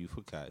rehire you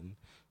for cotton.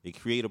 They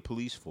create a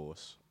police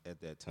force at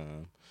that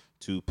time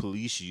to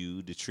police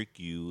you, to trick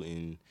you,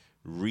 and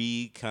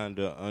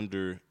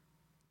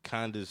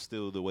kind of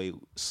still the way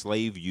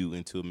slave you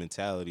into a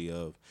mentality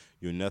of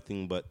you're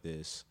nothing but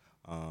this,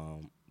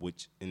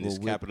 which in this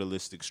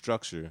capitalistic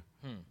structure,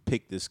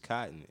 pick this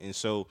cotton, and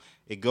so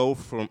it goes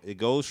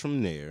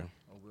from there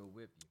Or we'll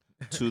whip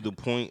you. to the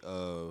point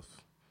of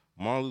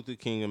Martin Luther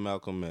King and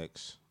Malcolm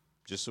X.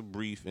 Just a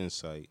brief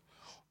insight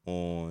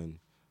on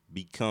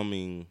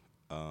becoming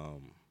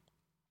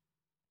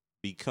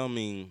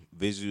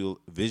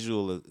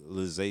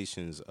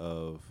visualizations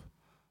of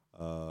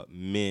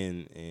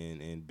men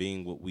and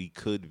being what we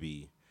could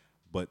be,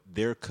 but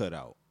they're cut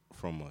out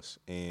from us.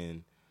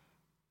 And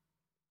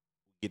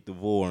get the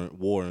war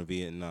in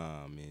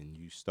Vietnam, and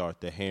you start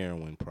the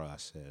heroin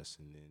process,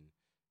 and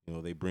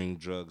then they bring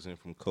drugs in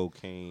from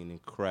cocaine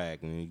and crack,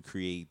 and you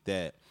create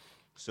that.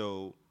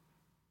 So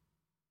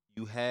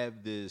you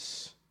have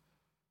this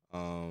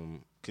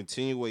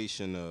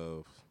continuation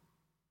of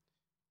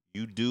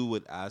you do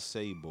what I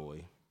say,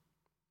 boy,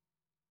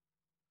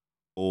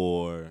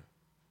 or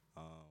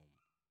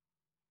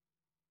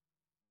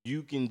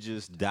you can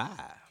just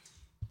die,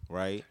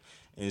 right?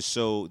 And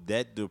so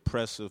that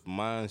depressive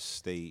mind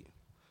state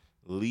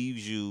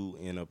leaves you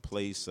in a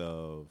place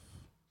of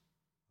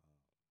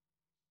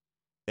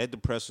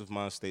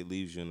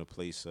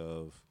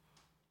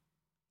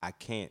I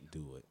can't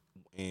do it.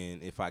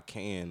 And if I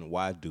can,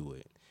 why do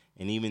it?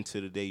 And even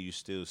to the day, you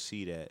still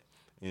see that.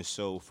 And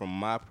so from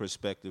my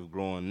perspective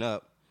growing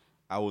up,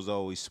 I was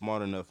always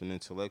smart enough and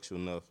intellectual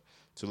enough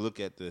to look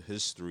at the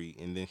history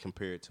and then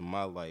compare it to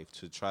my life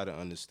to try to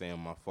understand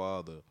my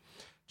father,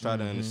 to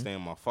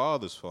understand my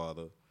father's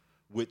father,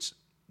 which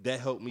that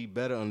helped me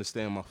better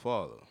understand my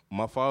father.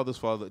 My father's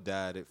father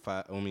died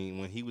at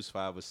when he was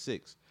 5 or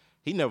 6.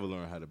 He never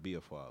learned how to be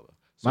a father.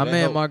 So My that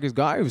man helped- Marcus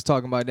Garvey was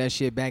talking about that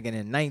shit back in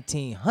the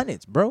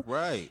 1900s, bro.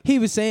 Right.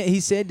 He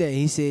said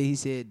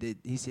the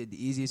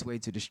easiest way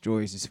to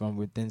destroy us is from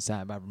within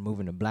side by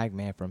removing a black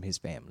man from his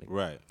family.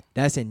 Right.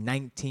 That's in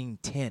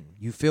 1910.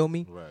 You feel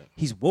me? Right.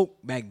 He's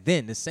woke back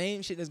then. The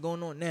same shit that's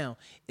going on now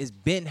has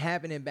been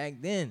happening back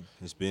then.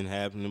 It's been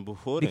happening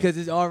before then. Because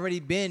it's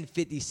already been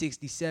 50,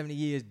 60, 70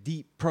 years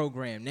deep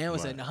program. Now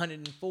it's Right. at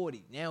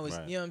 140. Now it's,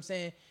 Right. you know what I'm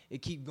saying?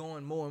 It keep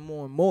going more and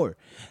more and more.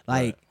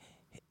 Like,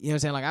 you know what I'm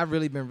saying? Like, I've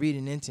really been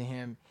reading into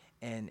him,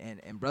 and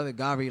Brother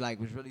Garvey, like,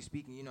 was really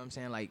speaking, you know what I'm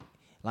saying?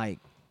 Like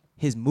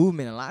his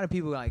movement, a lot of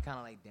people, like, kind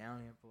of, like,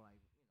 down him for, like,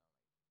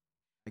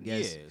 I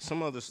guess. Yeah,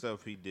 some other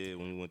stuff he did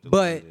when he went to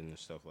But London and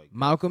stuff like that.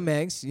 Malcolm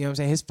X, you know what I'm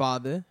saying? His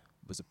father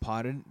was a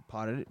part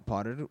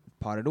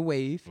of the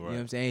wave. You know what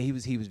I'm Right. saying?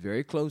 He was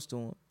very close to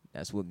him.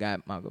 That's what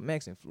got Malcolm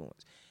X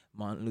influenced.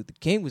 Martin Luther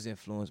King was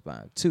influenced by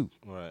him too.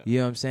 Right. You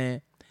know what I'm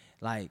saying?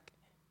 Like,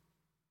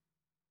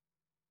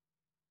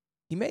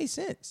 he made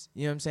sense.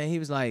 You know what I'm saying? He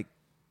was like,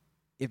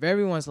 if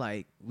everyone's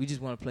like, we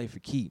just want to play for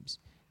keeps,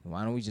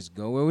 why don't we just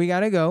go where we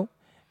gotta go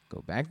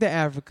back to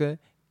Africa,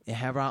 and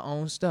have our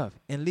own stuff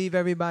and leave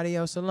everybody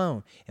else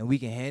alone, and we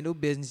can handle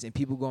business, and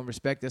people gonna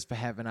respect us for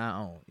having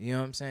our own. You know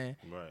what I'm saying?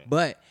 Right.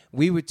 But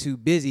we were too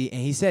busy,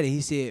 and he said it.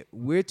 He said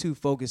we're too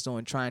focused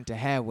on trying to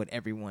have what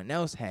everyone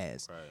else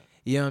has. Right.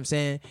 You know what I'm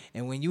saying?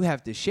 And when you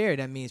have to share,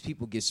 that means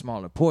people get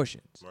smaller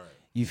portions. Right.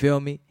 You feel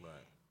me? Right.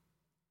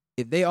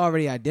 if they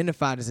already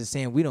identified us as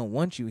saying we don't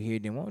want you here,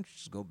 then why don't you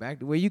just go back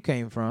to where you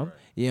came from? Right.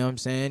 You know what I'm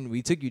saying?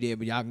 We took you there,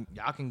 but y'all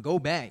can go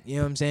back. You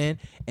know what I'm saying?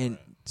 And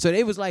so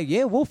they was like,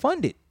 yeah, we'll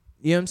fund it.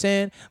 You know what I'm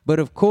saying? But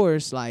of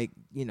course, like,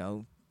 you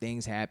know,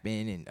 things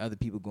happen and other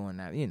people going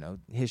out, you know,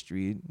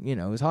 history, you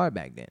know, it was hard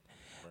back then.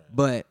 Right.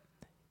 But,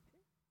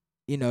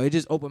 you know, it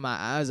just opened my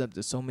eyes up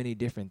to so many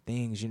different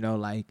things, you know,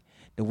 like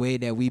the way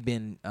that we've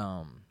been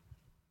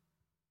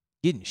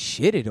getting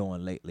shitted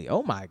on lately.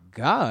 Oh my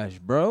gosh,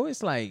 bro.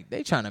 It's like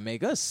they trying to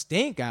make us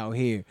stink out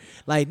here.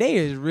 Like they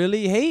is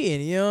really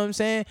hating, you know what I'm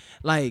saying?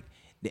 Like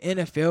the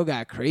NFL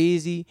got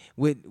crazy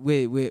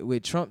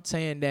with Trump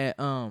saying that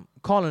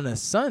calling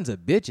us sons of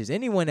bitches.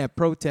 Anyone that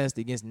protests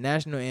against the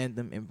national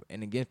anthem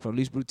and against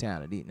police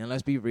brutality. Now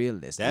let's be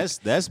realistic. That's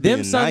them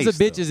being sons nice, of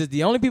bitches though. is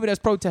the only people that's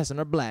protesting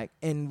are black,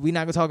 and we're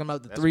not gonna talk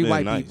about the That's three being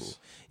white nice. people.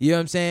 You know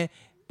what I'm saying?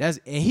 And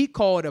he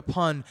called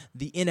upon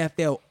the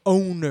NFL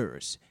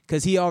owners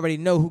because he already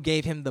know who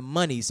gave him the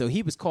money. So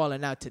he was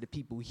calling out to the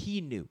people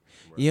he knew.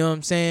 Right. You know what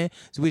I'm saying?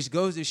 So which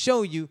goes to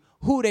show you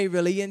who they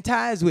really in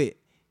ties with.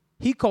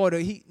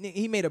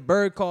 He made a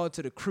bird call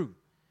to the crew.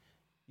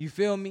 You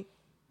feel me?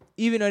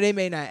 Even though they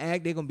may not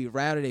act, they're gonna be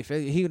routed.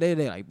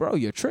 They like, bro,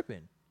 you're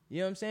tripping. You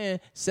know what I'm saying?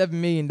 $7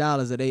 million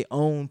of their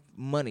own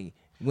money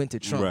went to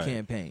Trump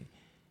campaign.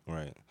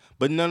 Right.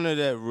 But none of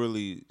that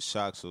really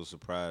shocks or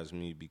surprised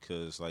me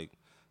because like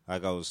I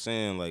was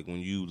saying, like when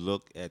you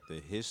look at the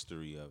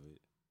history of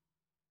it,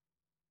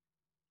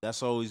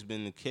 that's always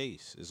been the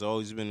case. It's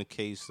always been the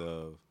case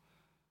of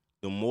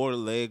the more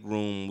leg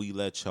room we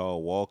let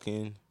y'all walk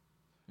in,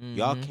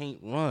 y'all can't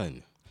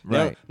run.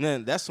 Right.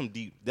 Now that's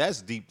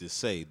deep to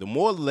say. The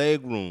more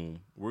leg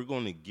room we're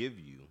gonna give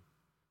you,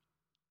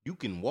 you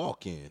can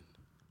walk in,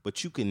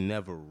 but you can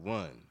never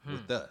run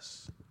with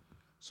us.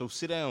 So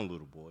sit down,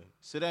 little boy.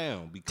 Sit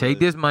down. Because take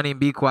this money and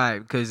be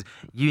quiet because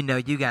you know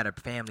you got a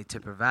family to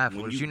provide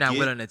for. You're not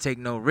willing to take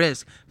no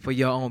risk for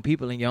your own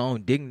people and your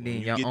own dignity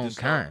and your own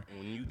kind.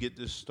 When you get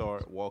to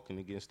start walking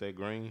against that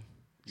grain,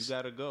 you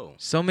gotta go.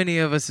 So many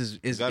of us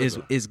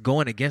is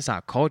going against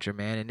our culture,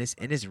 man, and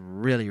it's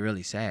really,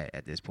 really sad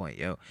at this point,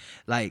 yo.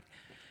 Like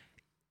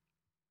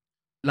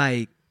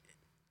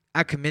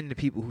I commend the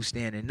people who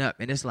standing up,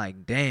 and it's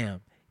like,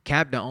 damn.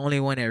 Cap the only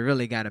one that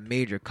really got a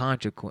major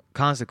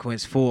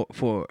consequence for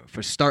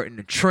starting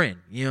the trend.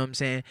 You know what I'm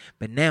saying?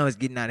 But now it's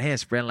getting out of hand,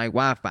 spreading like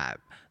Wi-Fi.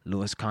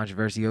 Little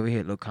controversy over here,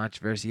 little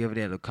controversy over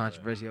there, little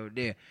controversy over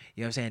there.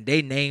 You know what I'm saying?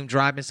 They name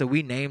dropping, so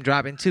we name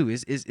dropping too.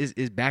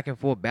 It's back and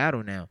forth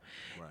battle now,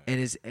 and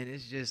it's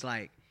just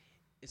like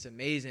it's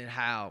amazing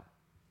how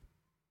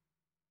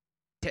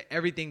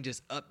everything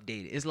just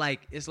updated. It's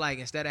like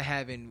instead of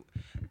having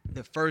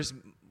the first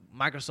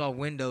Microsoft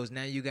Windows,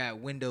 now you got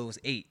Windows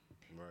 8.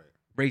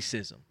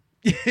 Racism.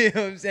 You know what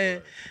I'm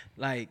saying?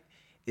 Right. Like,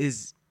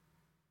 it's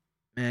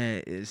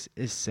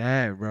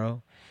sad,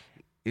 bro.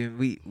 And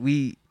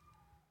we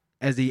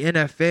as the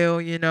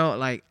NFL, you know,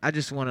 like I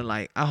just want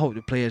to I hope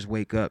the players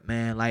wake up,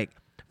 man. Like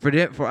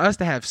for us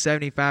to have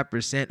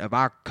 75% of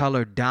our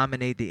color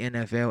dominate the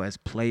NFL as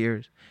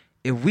players,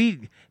 if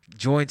we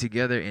join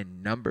together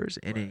in numbers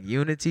and in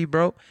unity,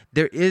 bro,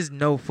 there is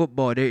no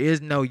football. There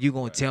is no you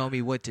gonna tell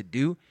me what to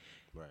do.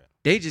 Right.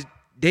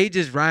 They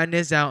just riding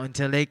this out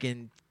until they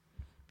can.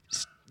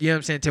 You know what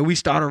I'm saying? Till we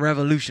start a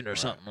revolution or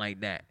something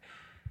like that.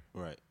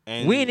 Right.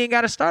 And we ain't even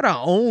got to start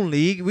our own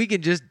league. We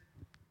can just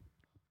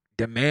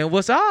demand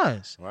what's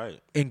ours.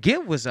 Right. And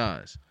get what's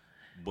ours.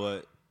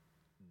 But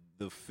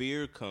the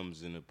fear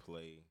comes into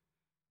play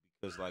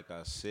because, like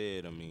I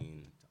said, I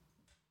mean,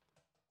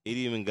 it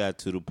even got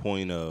to the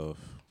point of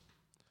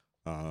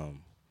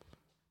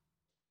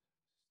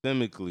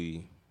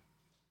systemically,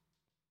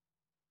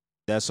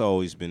 that's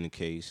always been the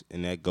case,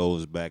 and that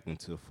goes back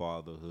into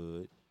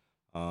fatherhood.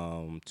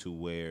 To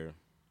where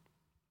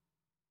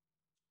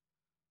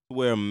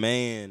a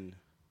man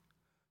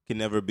can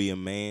never be a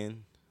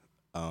man,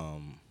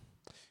 and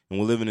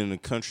we're living in a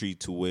country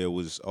to where it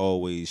was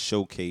always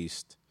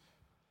showcased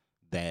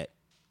that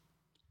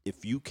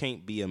if you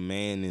can't be a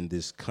man in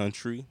this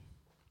country,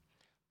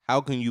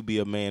 how can you be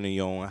a man in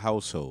your own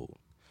household?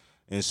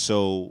 And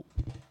so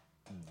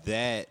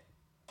that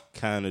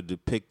kind of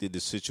depicted the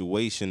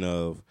situation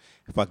of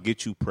if I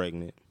get you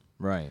pregnant,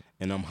 right,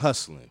 and I'm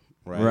hustling.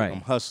 Right. I'm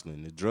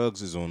hustling. The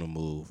drugs is on the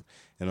move,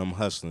 and I'm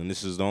hustling.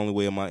 This is the only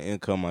way of my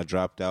income. I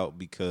dropped out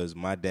because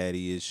my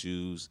daddy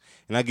issues,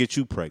 and I get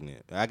you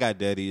pregnant. I got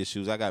daddy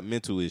issues. I got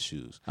mental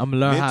issues. I'm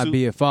gonna learn how to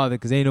be a father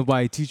because ain't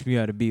nobody teach me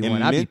how to be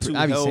one. I be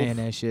saying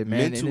that shit,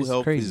 man. Mental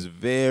health is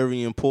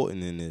very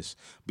important in this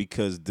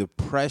because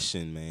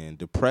depression, man,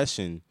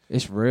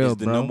 it's real, is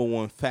the number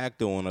one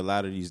factor on a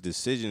lot of these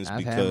decisions. I've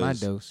because had my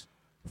dose.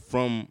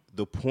 From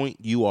the point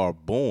you are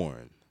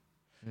born,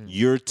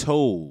 you're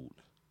told.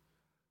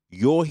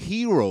 Your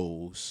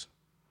heroes,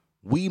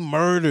 we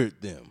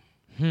murdered them.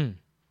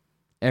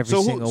 Every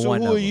single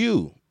one of them. So who are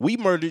you? We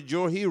murdered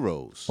your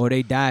heroes. Or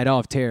they died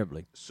off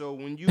terribly. So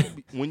when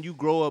you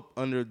grow up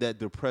under that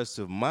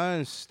depressive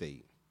mind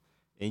state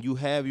and you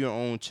have your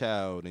own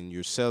child and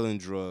you're selling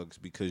drugs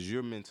because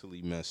you're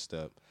mentally messed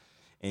up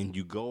and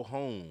you go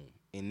home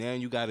and now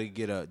you got to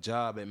get a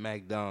job at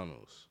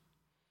McDonald's,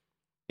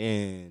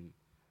 and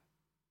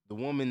the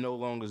woman no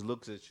longer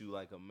looks at you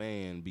like a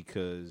man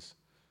because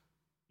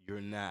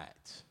you're not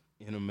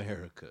in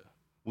America.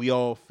 We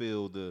all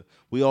feel the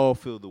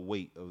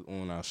weight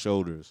on our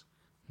shoulders.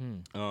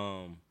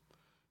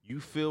 You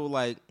feel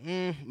like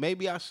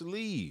maybe I should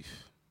leave,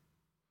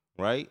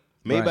 right?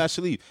 Maybe I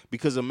should leave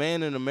because a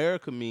man in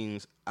America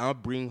means I'll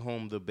bring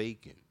home the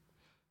bacon.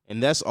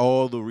 And that's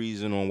all the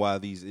reason on why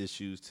these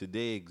issues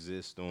today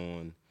exist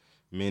on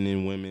men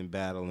and women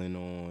battling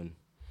on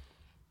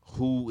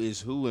who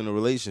is who in a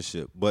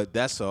relationship. But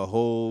that's a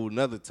whole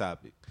nother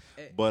topic.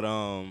 But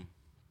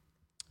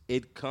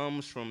it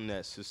comes from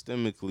that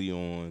systemically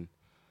on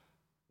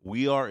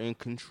we are in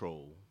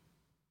control,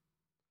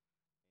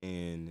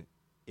 and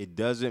it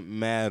doesn't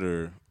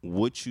matter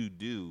what you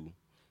do,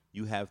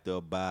 you have to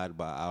abide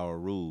by our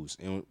rules.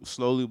 And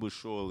slowly but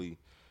surely,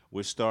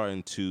 we're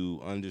starting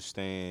to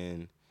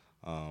understand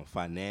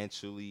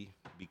financially,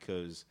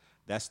 because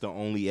that's the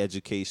only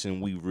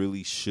education we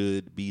really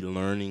should be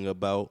learning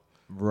about.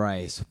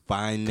 Right. Is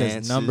finances.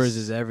 Because numbers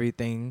is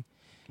everything.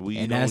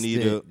 That's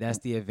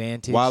the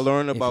advantage. Why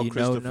learn about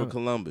Christopher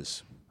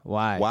Columbus?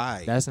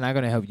 Why? That's not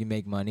going to help you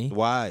make money.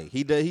 Why?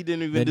 He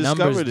didn't even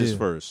discover this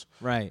first.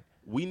 Right.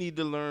 We need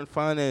to learn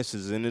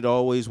finances, and it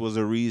always was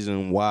a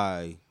reason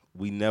why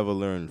we never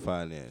learned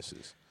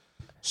finances.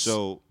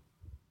 So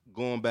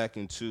going back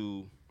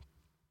into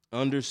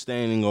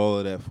understanding all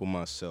of that for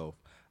myself,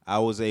 I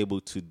was able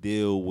to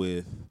deal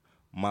with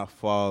my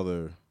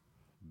father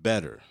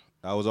better.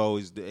 I was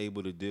always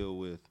able to deal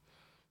with,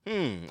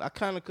 I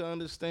kind of could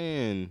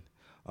understand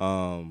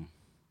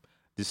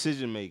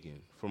decision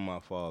making from my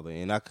father,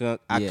 and I kind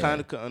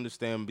of could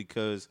understand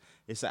because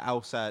it's an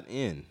outside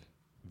in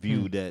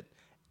view that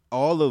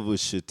all of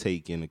us should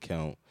take in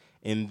account,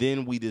 and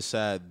then we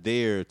decide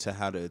there to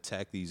how to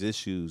attack these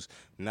issues,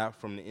 not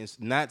from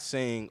not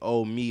saying,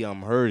 "Oh, me,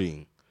 I'm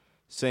hurting,"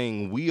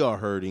 saying we are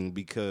hurting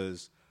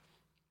because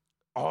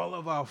all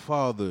of our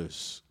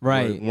fathers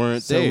weren't there.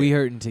 So we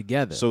hurting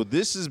together. So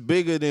this is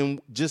bigger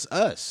than just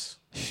us.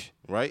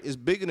 Right? It's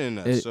bigger than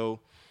us.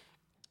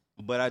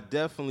 But I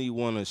definitely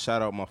want to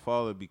shout out my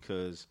father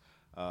because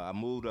I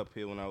moved up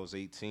here when I was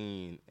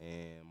 18,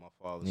 and my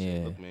father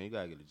said, "Look, man, you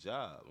got to get a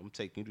job. I'm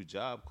taking you to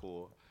Job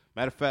Corps."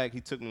 Matter of fact,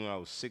 he took me when I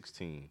was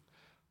 16.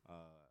 I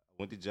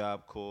went to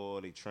Job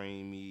Corps. They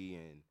trained me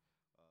in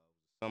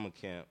summer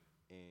camp.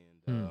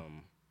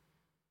 And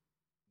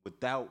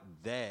without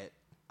that,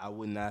 I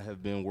would not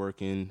have been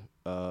working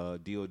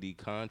DOD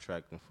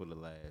contracting for the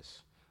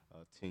last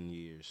 10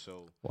 years.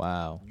 So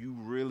you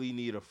really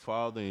need a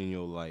father in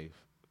your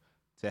life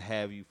to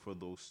have you for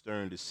those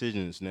stern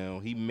decisions. Now,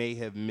 he may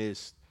have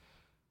missed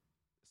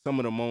some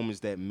of the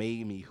moments that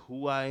made me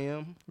who I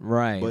am.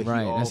 Right.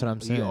 That's what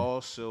I'm saying. He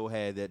also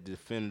had that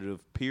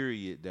definitive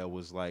period that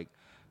was like,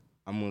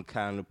 I'm going to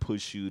kind of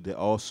push you to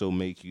also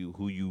make you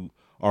who you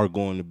are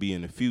going to be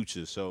in the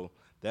future. So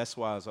that's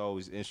why it's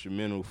always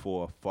instrumental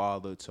for a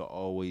father to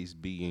always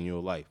be in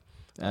your life.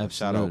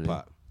 Absolutely. Shout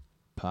out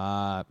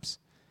Pop.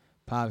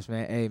 Pops,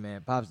 man. Hey,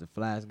 man. Pops the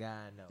flyest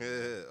guy I know.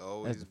 Yeah,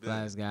 always That's the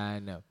flyest guy I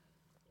know.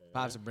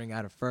 Pops will bring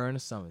out a fur in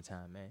the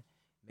summertime, man.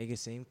 Make it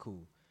seem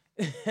cool.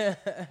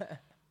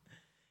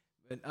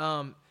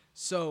 But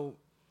so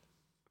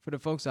for the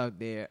folks out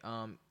there,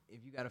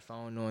 if you got a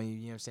phone on you,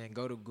 you know what I'm saying,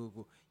 go to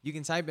Google. You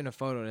can type in a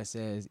photo that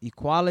says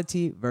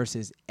equality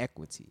versus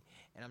equity.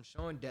 And I'm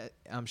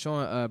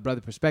showing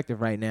Brother Perspective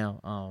right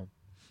now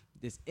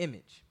this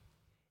image.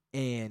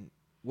 And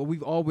what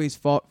we've always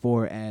fought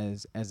for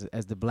as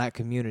the black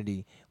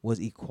community was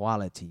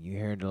equality. You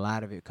heard a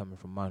lot of it coming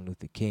from Martin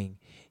Luther King,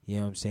 you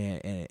know what I'm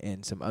saying,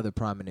 and some other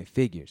prominent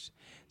figures.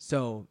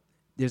 So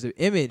there's an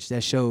image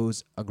that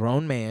shows a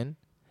grown man,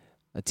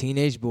 a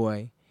teenage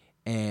boy,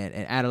 and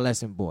an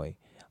adolescent boy.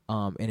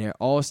 And they're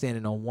all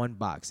standing on one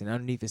box, and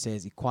underneath it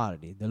says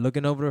equality. They're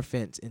looking over a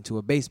fence into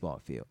a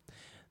baseball field.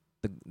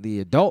 The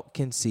adult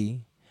can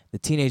see, the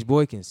teenage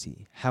boy can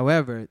see.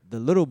 However, the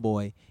little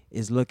boy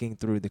is looking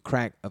through the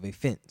crack of a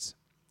fence.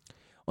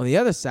 On the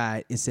other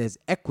side, it says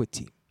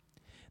equity.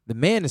 The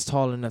man is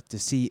tall enough to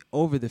see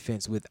over the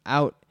fence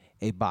without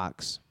a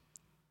box.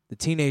 The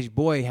teenage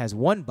boy has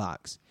one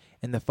box,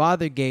 and the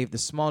father gave the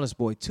smallest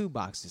boy 2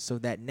 boxes so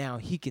that now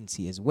he can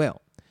see as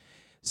well.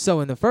 So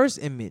in the first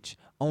image,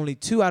 only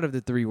 2 out of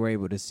the 3 were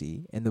able to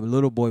see, and the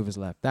little boy was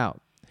left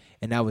out,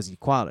 and that was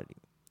equality.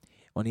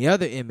 On the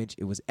other image,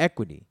 it was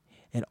equity,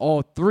 and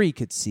all 3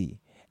 could see,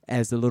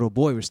 as the little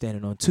boy was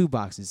standing on 2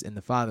 boxes and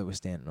the father was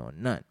standing on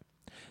none.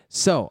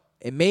 So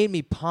it made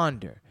me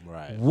ponder,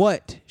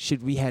 what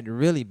should we had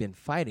really been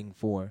fighting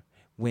for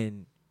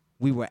when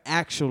we were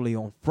actually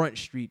on Front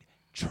Street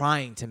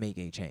trying to make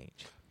a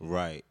change?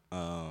 Right.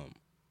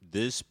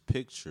 This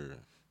picture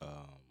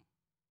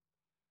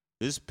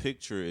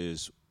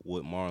is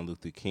what Martin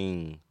Luther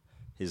King,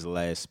 his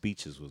last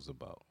speeches was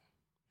about.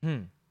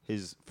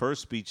 His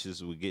first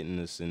speeches were getting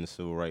us in the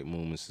civil rights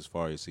movements as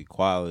far as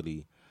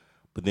equality,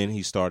 but then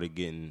he started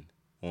getting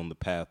on the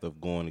path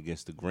of going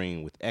against the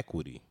grain with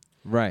equity.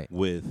 Right.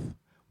 With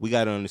we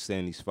got to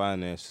understand these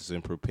finances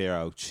and prepare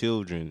our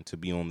children to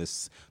be on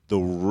the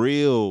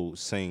real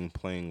same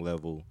playing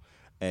level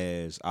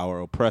as our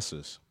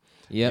oppressors.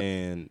 Yep.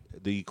 And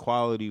the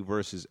equality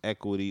versus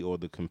equity, or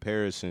the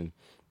comparison,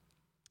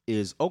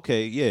 is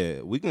okay.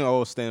 Yeah, we can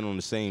all stand on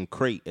the same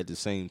crate at the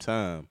same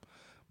time,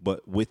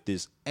 but with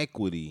this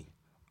equity,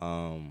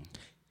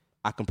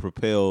 I can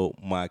propel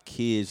my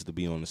kids to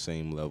be on the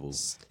same level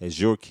as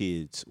your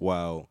kids,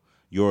 while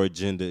your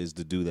agenda is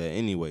to do that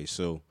anyway.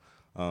 So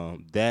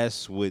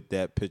that's what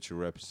that picture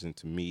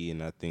represents to me,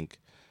 and I think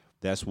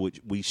that's what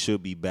we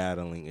should be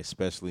battling,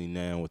 especially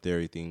now with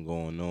everything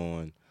going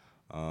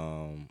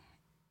on.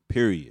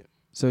 Period.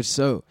 So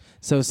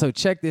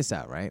check this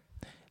out, right?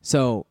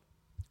 So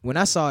when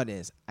I saw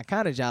this, I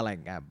kind of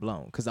got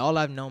blown, because all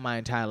I've known my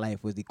entire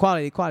life was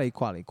equality.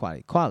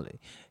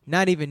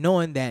 Not even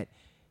knowing that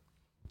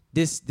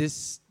this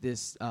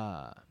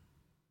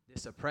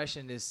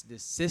oppression, this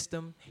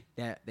system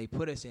that they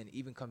put us in,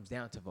 even comes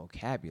down to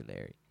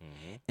vocabulary.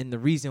 Mm-hmm. And the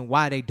reason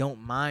why they don't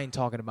mind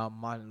talking about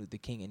Martin Luther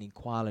King and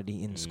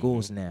equality in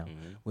schools now,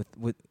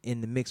 with in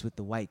the mix with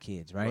the white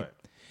kids, right?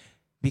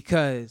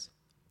 Because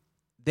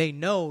they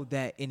know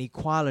that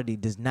inequality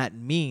does not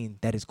mean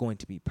that it's going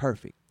to be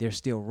perfect. There's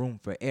still room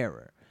for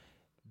error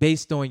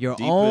based on your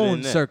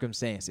own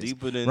circumstances,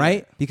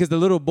 right? Because the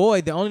little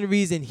boy, the only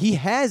reason he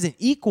has an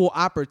equal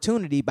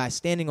opportunity by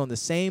standing on the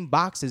same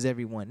box as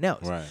everyone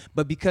else, right.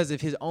 But because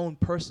of his own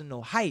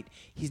personal height,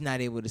 he's not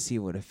able to see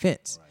over the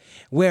fence. Right.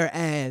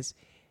 Whereas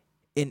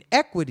in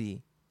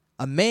equity,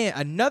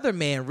 another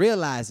man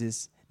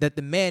realizes that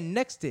the man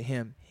next to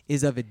him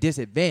is of a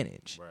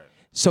disadvantage. Right.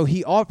 So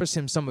he offers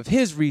him some of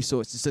his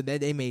resources so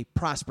that they may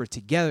prosper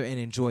together and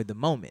enjoy the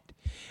moment.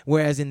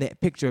 Whereas in the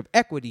picture of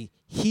equity,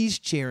 he's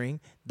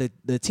cheering,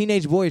 the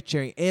teenage boy is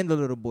cheering, and the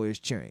little boy is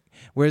cheering.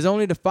 Whereas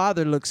only the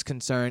father looks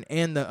concerned,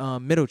 and the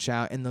middle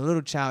child, and the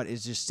little child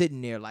is just sitting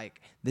there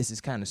like, this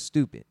is kind of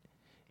stupid,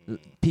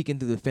 peeking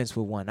through the fence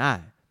with one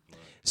eye.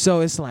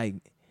 So it's like,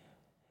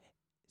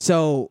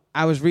 so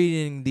I was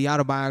reading the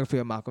autobiography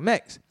of Malcolm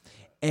X,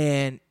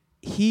 and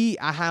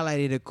I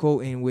highlighted a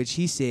quote in which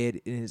he said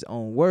in his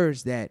own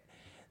words that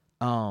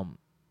I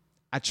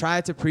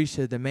tried to preach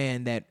to the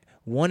man that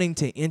wanting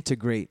to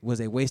integrate was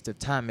a waste of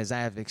time, as I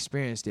have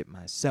experienced it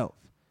myself.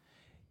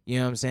 You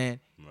know what I'm saying?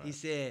 Right. He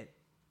said,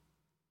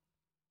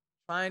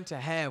 trying to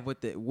have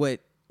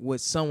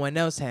what someone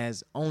else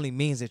has only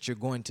means that you're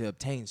going to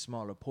obtain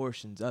smaller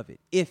portions of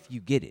it, if you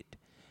get it.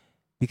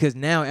 Because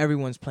now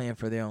everyone's playing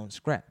for their own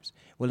scraps.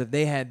 Well, if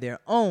they had their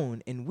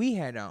own and we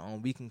had our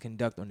own, we can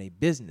conduct on a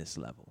business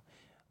level.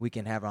 We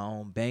can have our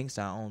own banks,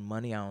 our own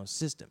money, our own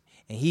system.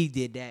 And he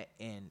did that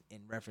in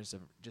reference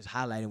of just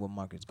highlighting what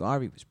Marcus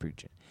Garvey was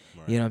preaching.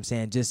 Right. You know what I'm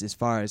saying? Just as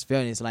far as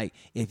fairness, like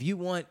if you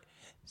want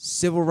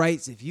civil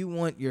rights, if you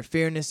want your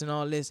fairness and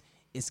all this,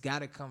 it's got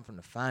to come from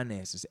the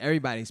finances.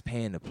 Everybody's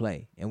paying to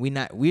play. And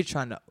we're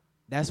trying to,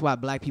 that's why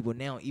black people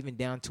now, even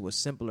down to a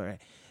simpler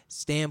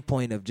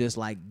standpoint of just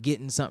like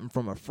getting something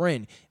from a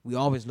friend, we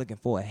always looking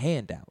for a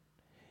handout.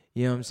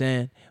 You know what I'm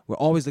saying? We're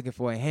always looking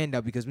for a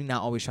handout because we're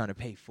not always trying to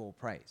pay full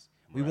price.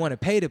 We want to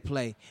pay to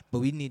play,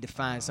 but we need to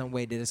find some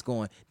way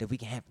that we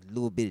can have a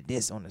little bit of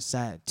this on the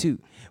side too.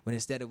 When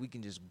instead of we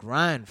can just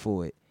grind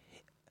for it,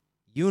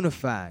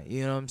 unify,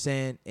 you know what I'm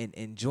saying?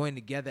 And join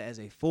together as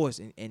a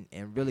force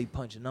and really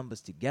punch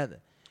numbers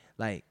together.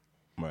 Like,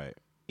 right.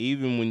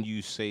 Even when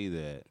you say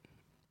that,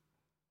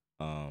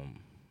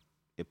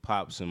 it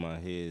pops in my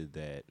head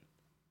that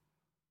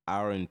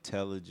our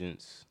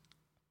intelligence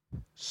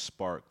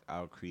sparked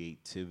our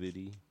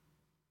creativity,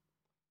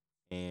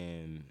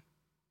 and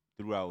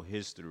throughout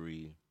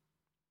history,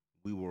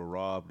 we were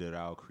robbed of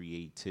our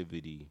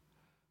creativity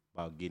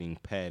by getting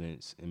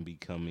patents and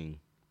becoming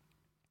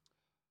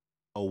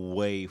a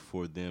way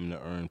for them to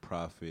earn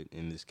profit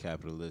in this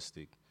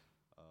capitalistic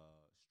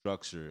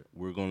structure.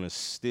 We're going to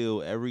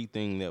steal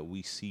everything that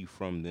we see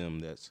from them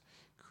that's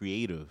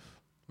creative.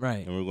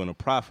 Right. And we're going to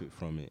profit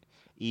from it,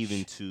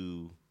 even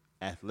to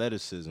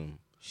athleticism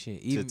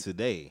to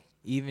today.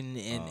 Even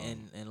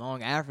in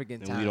long African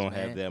times, and we don't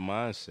have that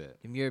mindset.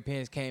 The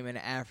Europeans came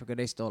into Africa.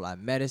 They stole our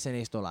medicine.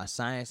 They stole our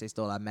science. They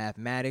stole our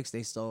mathematics.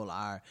 They stole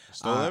our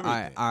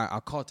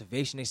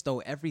cultivation. They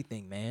stole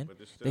everything, man.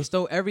 They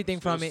stole everything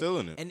from it.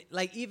 And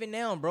like even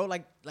now, bro,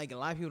 like a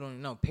lot of people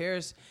don't know.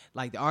 Paris,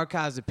 like the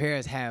archives of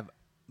Paris, have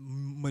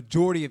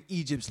majority of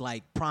Egypt's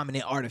like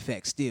prominent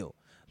artifacts still.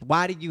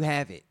 Why did you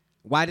have it?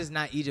 Why does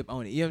not Egypt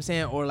own it? You know what I'm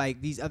saying? Or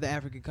like these other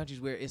African countries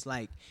where it's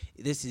like,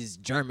 this is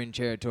German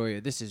territory,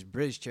 or this is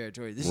British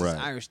territory, this is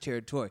Irish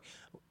territory.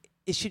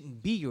 It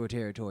shouldn't be your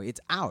territory. It's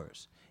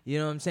ours. You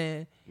know what I'm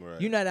saying?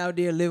 Right. You're not out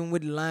there living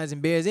with the lions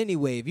and bears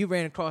anyway. If you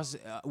ran across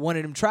one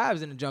of them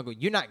tribes in the jungle,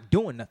 you're not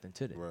doing nothing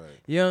to them. Right.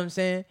 You know what I'm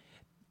saying?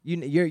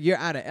 You're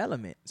out of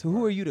element. So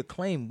who are you to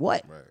claim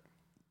what? Right.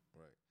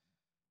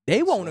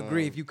 They won't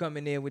agree if you come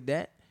in there with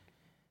that.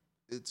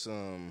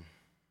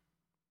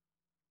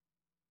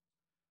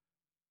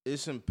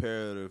 It's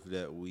imperative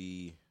that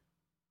we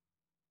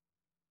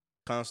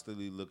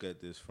constantly look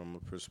at this from a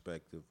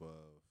perspective of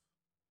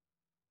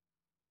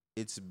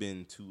it's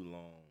been too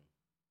long.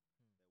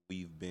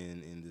 We've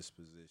been in this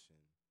position,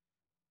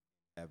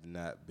 have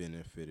not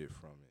benefited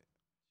from it.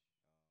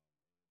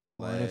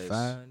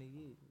 105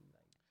 years.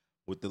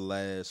 With the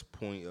last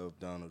point of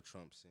Donald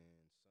Trump saying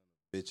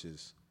 "son of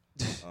bitches,"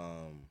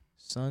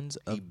 Sons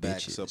of he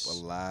backs up a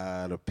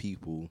lot of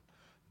people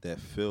that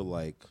feel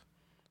like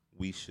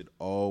we should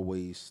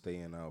always stay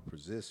in our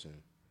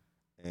position.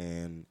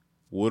 And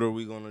what are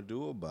we gonna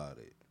do about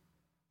it?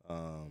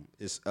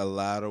 It's a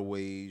lot of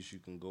ways you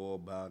can go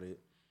about it.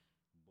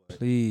 But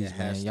Please, it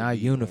has man, to y'all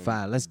be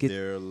unify. on Let's get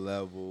their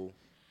level.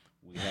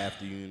 We have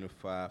to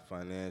unify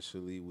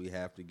financially. We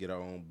have to get our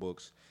own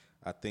books.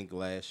 I think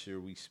last year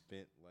we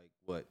spent like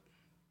what?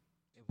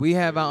 If we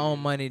have our own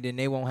money, then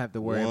they won't have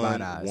to worry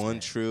about ours. $1 man.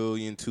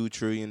 trillion, $2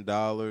 trillion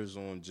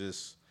on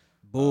just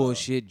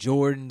Bullshit,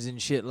 Jordans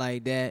and shit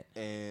like that.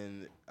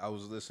 And I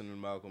was listening to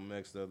Malcolm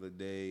X the other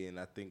day, and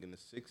I think in the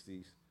 60s,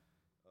 the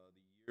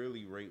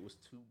yearly rate was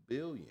 $2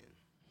 billion.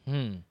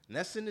 And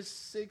that's in the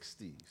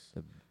 60s.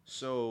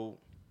 So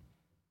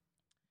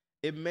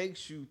it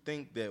makes you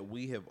think that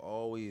we have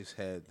always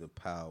had the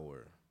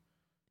power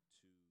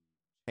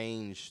to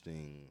change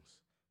things.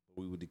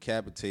 We were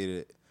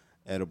decapitated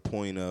at a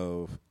point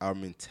of our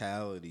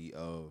mentality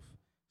of,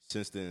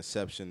 since the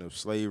inception of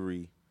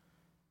slavery,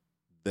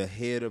 the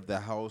head of the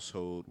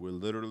household, we're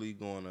literally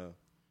going to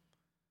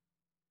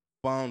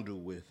fondle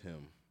with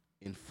him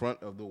in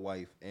front of the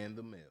wife and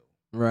the male.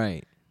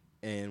 Right.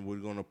 And we're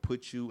going to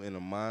put you in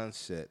a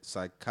mindset,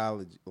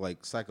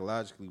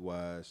 psychologically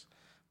wise,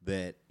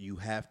 that you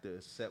have to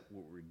accept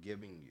what we're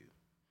giving you.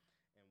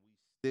 And we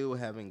still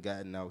haven't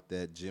gotten out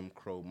that Jim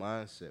Crow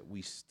mindset.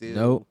 We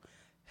still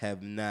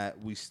have not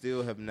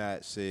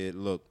said,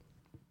 look,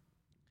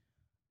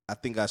 I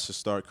think I should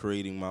start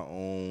creating my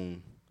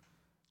own,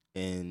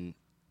 and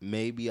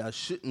maybe I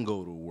shouldn't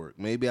go to work.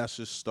 Maybe I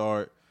should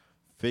start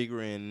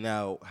figuring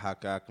out how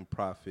I can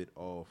profit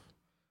off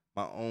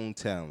my own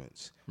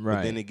talents. Right.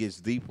 But then it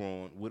gets deeper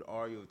on, what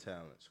are your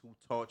talents? Who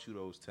taught you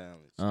those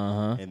talents?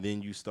 And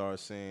then you start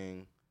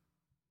saying,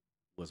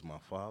 was my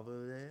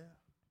father there?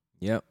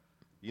 Yep.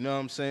 You know what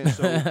I'm saying?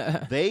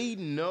 So they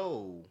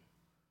know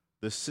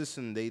the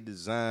system they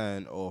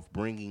designed of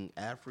bringing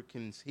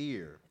Africans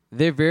here.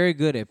 They're very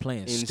good at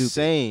playing and stupid.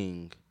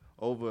 Saying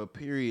over a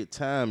period of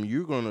time,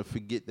 you're going to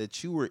forget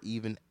that you were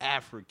even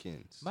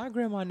Africans. My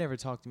grandma never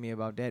talked to me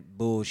about that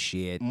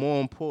bullshit.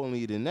 More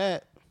importantly than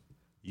that,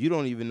 you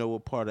don't even know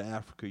what part of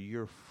Africa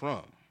you're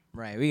from.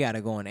 Right. We got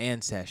to go on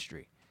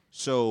Ancestry.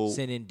 So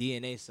send in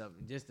DNA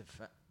something just to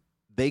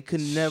they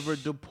could never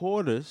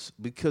deport us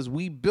because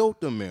we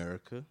built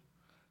America.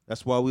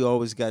 That's why we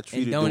always got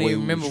treated and don't the way even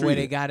we remember were where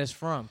they treated. got us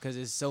from because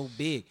it's so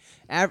big.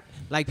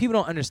 Like, people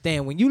don't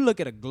understand. When you look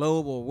at a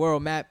global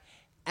world map,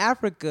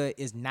 Africa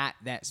is not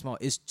that small.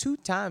 It's 2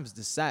 to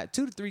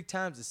 3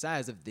 times the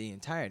size of the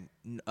entire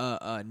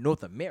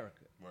North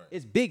America. Right.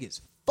 It's big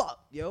as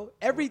fuck, yo.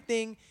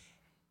 Everything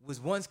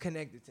was once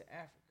connected to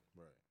Africa.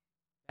 Right.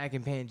 Back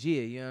in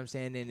Pangea, you know what I'm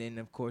saying? And then,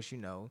 of course, you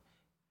know,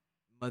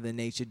 Mother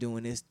Nature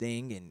doing this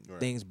thing and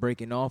things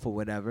breaking off or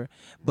whatever.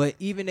 But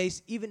even the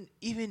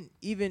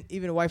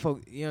white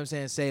folk, you know what I'm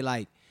saying, say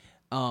like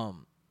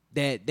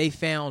that they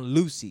found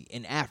Lucy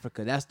in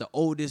Africa. That's the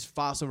oldest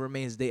fossil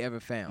remains they ever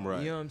found.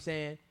 Right. You know what I'm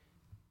saying?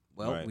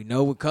 Well, Right. we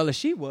know what color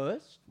she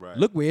was. Right.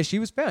 Look where she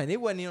was found. It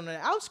wasn't even on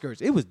the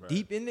outskirts. It was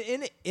deep in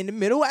the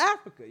middle of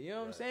Africa. You know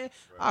what I'm saying?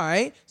 Right. All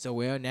right.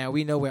 So now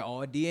we know where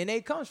all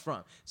DNA comes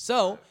from.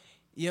 So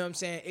you know what I'm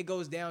saying? It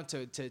goes down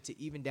to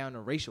even down to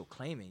racial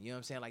claiming. You know what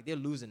I'm saying? Like, they're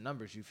losing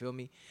numbers, you feel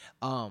me?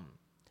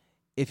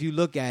 If you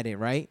look at it,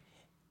 right,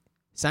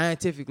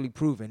 scientifically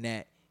proven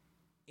that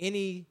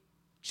any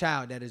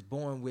child that is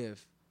born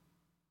with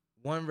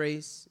one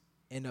race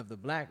and of the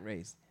black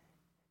race,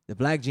 the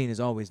black gene is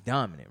always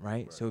dominant,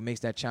 right? So it makes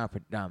that child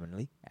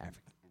predominantly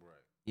African. Right.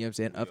 You know what I'm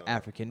saying? Of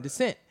African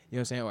descent. You know what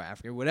I'm saying? Or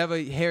African, whatever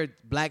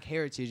black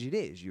heritage it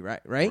is,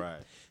 right?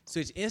 Right? So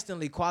it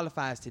instantly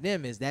qualifies to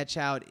them as that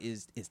child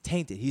is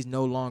tainted. He's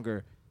no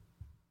longer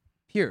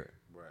pure.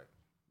 Right.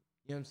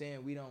 You know what I'm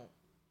saying? We're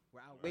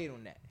outweighed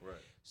on that. Right.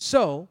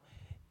 So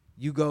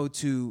they go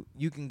to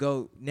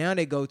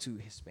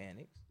Hispanics.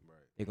 Right.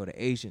 They go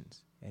to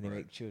Asians and they Right.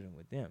 make children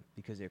with them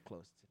because they're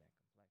close to that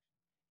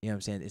complexion. You know what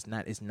I'm saying?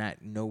 It's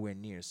not nowhere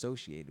near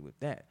associated with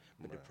that.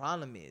 But the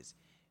problem is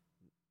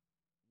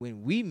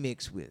when we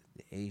mix with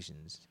the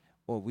Asians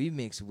or we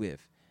mix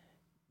with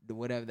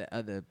whatever the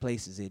other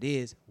places it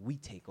is, we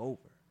take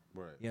over.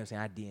 Right. You know what I'm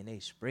saying? Our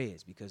DNA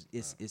spreads because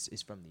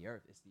it's from the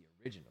earth. It's the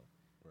original.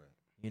 Right.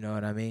 You know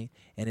what I mean?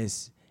 And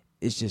it's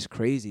just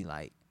crazy,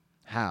 like,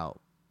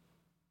 how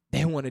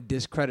they want to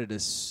discredit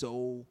us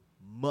so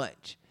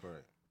much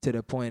to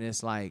the point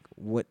it's like,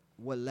 what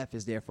left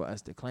is there for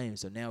us to claim?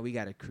 So now we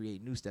got to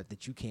create new stuff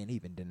that you can't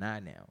even deny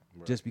now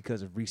just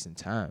because of recent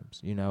times,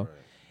 you know?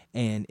 Right.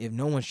 And if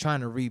no one's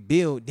trying to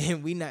rebuild,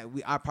 then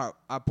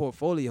our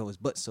portfolio is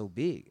but so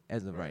big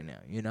as of right now,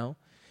 you know?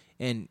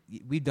 And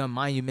we've done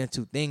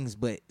monumental things,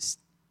 but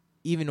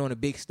even on a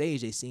big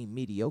stage, they seem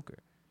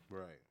mediocre.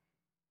 Right.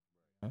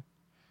 Huh?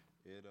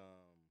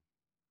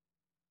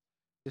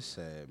 It's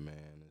sad, man.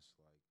 It's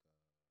like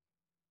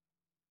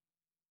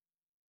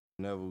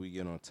whenever we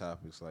get on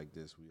topics like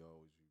this, we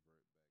always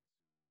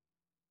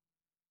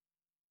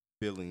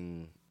revert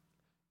feeling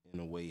in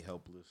a way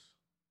helpless.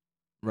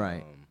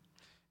 Right.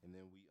 And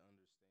then we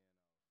understand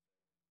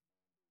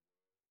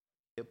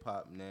hip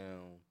hop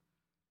now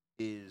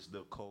is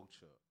the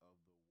culture of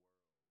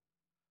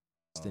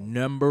It's the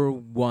number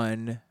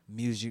one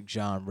music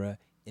genre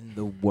in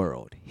the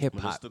world. Hip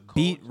hop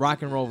beat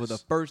rock and roll for the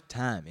first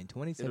time in it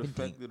 2017.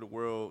 affected the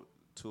world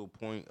to a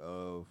point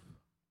of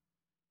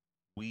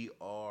we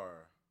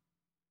are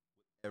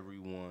what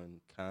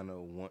everyone kind of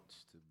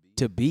wants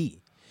to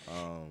be.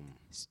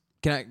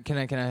 Can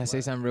I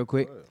say something real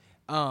quick? Go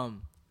ahead.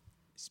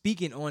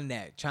 Speaking on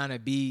that, trying to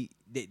be,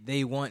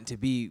 they want to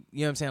be, you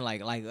know what I'm saying,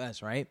 like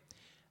us, right?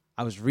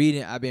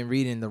 I've been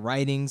reading the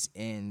writings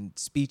and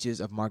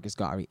speeches of Marcus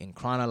Garvey in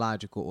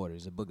chronological order.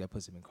 It's a book that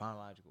puts him in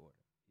chronological order.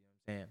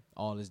 You know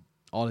what I'm saying?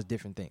 All his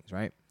different things,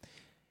 right?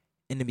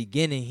 In the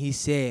beginning, he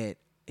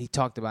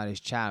talked about his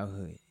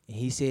childhood. And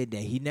he said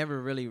that he never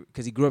really,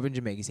 because he grew up in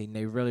Jamaica, he said he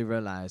never really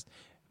realized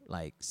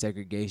like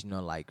segregation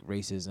or like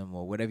racism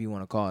or whatever you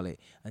want to call it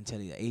until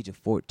the age of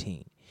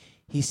 14.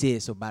 He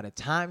said, so by the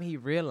time he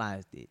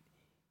realized it,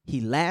 he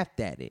laughed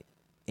at it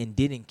and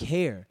didn't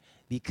care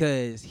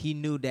because he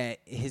knew that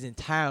his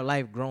entire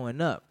life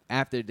growing up,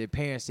 after the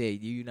parents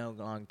said, you no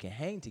longer can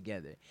hang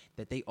together,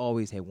 that they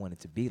always had wanted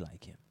to be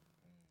like him.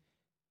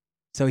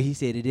 So he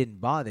said it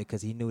didn't bother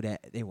because he knew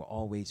that they were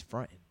always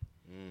fronting.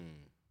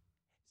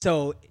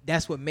 So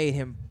that's what made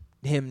him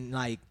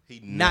like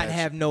not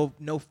have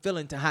no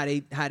feeling to how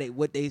they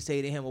what they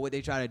say to him or what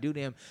they try to do to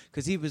him,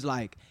 because he was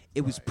like,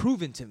 it was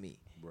proven to me.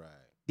 Right.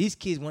 These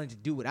kids wanted to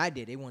do what I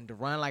did. They wanted to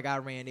run like I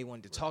ran. They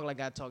wanted to talk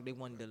like I talked. They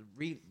wanted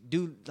to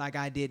do like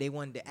I did. They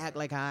wanted to act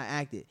like how I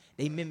acted.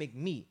 They mimicked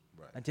me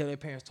until their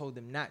parents told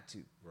them not to.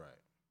 Right.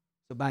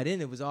 So by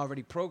then it was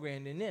already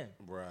programmed in them.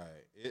 Right.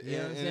 You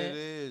know what I'm saying? It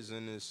is,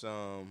 and it's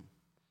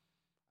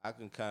I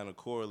can kind of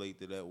correlate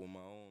to that with my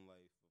own life.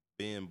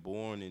 Being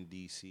born in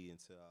D.C.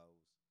 until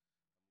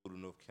I moved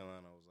to North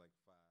Carolina, I was like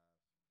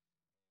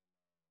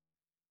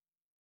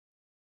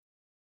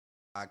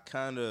 5. I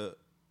kind of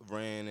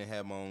ran and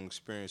had my own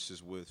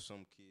experiences with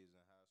some kids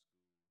in high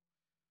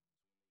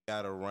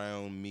school. Got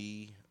around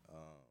me,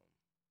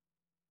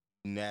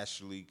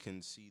 naturally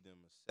can see them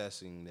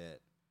assessing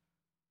that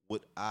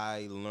what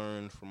I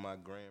learned from my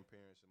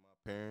grandparents and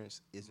my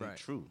parents isn't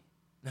true.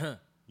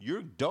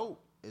 You're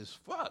dope as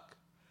fuck.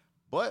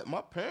 But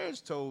my parents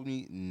told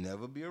me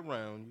never be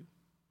around you.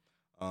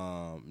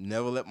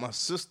 Never let my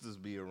sisters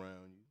be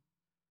around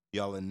you.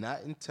 Y'all are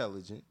not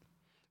intelligent.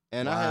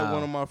 And I had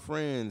one of my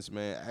friends,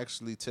 man,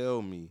 actually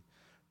tell me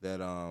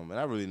that, and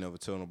I really never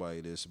tell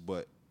nobody this,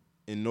 but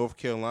in North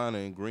Carolina,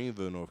 in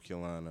Greenville, North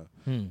Carolina,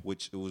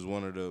 which it was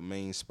one of the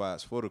main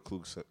spots for the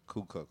Ku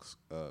Klux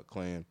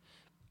Klan,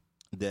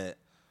 that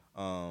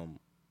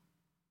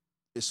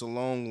it's a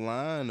long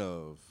line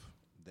of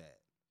that.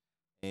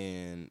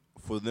 And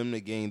for them to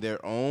gain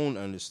their own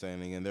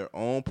understanding and their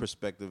own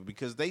perspective,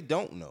 because they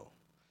don't know.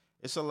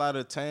 It's a lot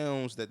of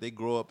towns that they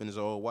grow up in is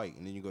all white,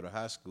 and then you go to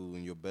high school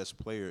and your best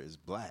player is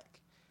black.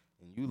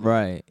 And you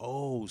like,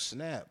 oh,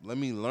 snap, let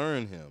me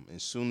learn him.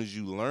 As soon as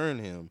you learn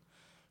him,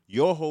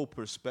 your whole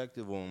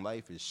perspective on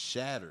life is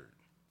shattered.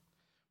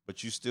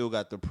 But you still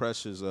got the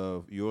pressures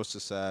of your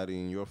society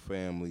and your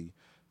family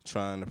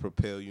trying to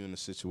propel you in a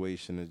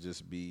situation to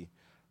just be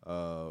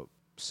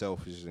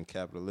selfish and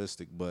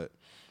capitalistic. But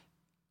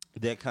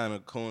that kind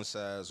of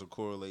coincides or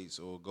correlates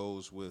or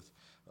goes with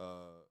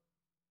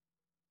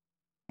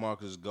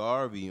Marcus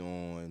Garvey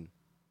on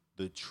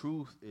the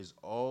truth is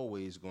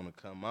always going to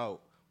come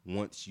out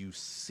once you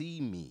see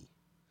me.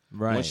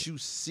 Right. Once you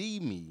see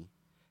me,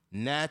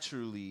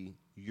 naturally,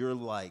 you're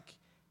like,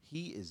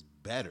 he is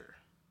better.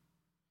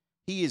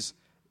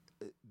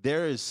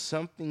 There is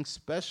something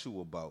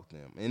special about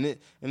them.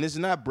 And it's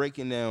not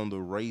breaking down the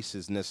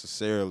races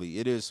necessarily.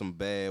 It is some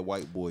bad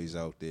white boys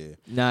out there.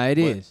 Nah, it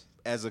is.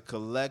 As a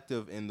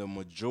collective in the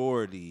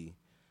majority,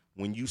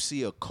 when you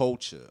see a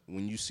culture,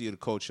 when you see the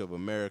culture of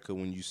America,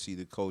 when you see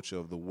the culture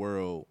of the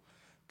world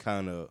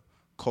kind of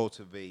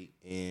cultivate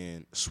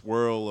and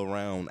swirl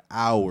around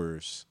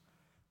ours,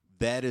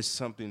 that is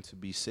something to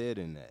be said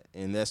in that.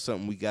 And that's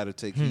something we got to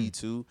take heed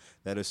to.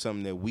 That is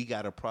something that we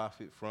got to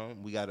profit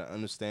from. We got to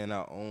understand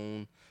our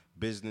own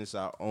business,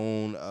 our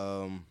own,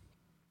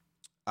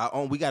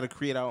 we got to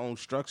create our own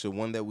structure,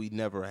 one that we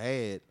never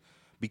had,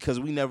 because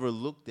we never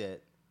looked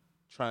at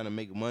trying to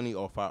make money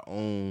off our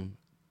own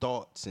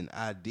thoughts and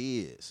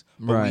ideas.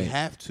 But we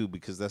have to,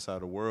 because that's how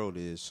the world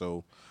is.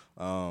 So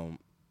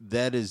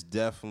that is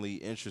definitely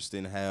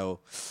interesting how,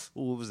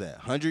 what was that,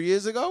 100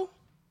 years ago?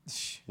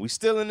 We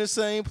still in the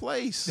same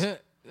place.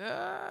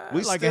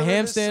 We like a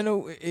hamster in the, you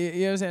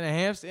know what I'm saying? A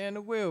hamster in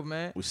the wheel,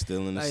 man. We're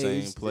still in the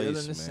same place, man.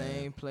 Still in the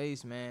same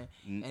place, man.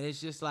 And it's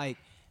just like,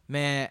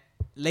 man,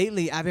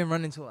 lately I've been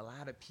running into a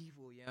lot of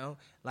people, you know,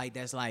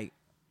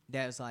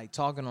 that's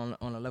talking on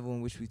a level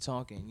in which we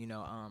talking. You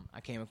know,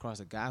 I came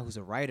across a guy who's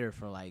a writer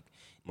for like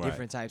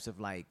different types of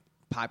like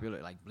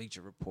popular like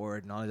Bleacher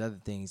Report and all these other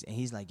things. And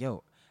he's like,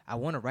 yo, I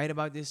want to write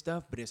about this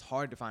stuff, but it's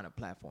hard to find a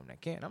platform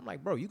that can. I'm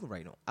like, bro, you can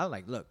write on. I was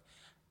like, look,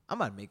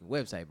 I'm about to make a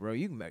website, bro.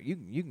 You can, you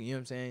know what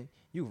I'm saying?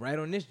 You can write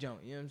on this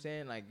junk, you know what I'm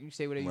saying? Like, you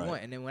say whatever you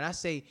want. And then when I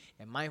say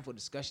that mindful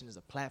discussion is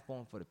a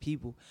platform for the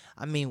people,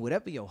 I mean,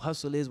 whatever your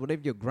hustle is,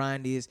 whatever your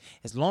grind is,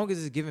 as long as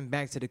it's giving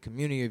back to the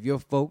community of your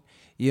folk,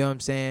 you know what I'm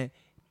saying?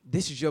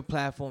 This is your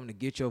platform to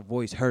get your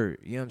voice heard,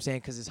 you know what I'm saying?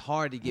 Because it's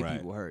hard to get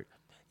people heard.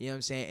 You know what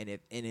I'm saying?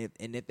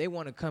 And if they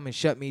want to come and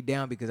shut me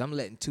down because I'm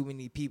letting too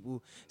many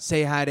people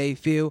say how they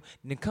feel,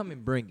 then come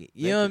and bring it.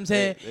 You know what I'm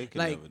saying?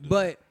 Like,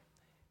 but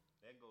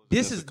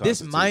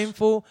this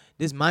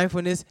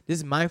mindfulness,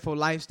 this mindful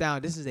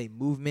lifestyle, this is a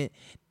movement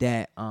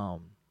that I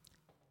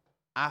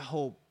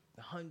hope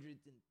hundreds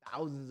and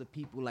thousands of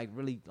people like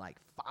really like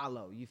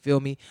follow. You feel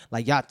me?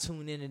 Like y'all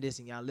tune into this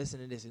and y'all listen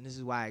to this, and this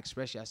is why I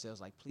express yourselves.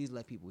 Like, please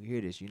let people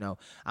hear this. You know,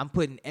 I'm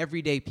putting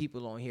everyday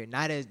people on here,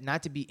 not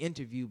to be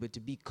interviewed, but to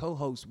be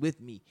co-hosts with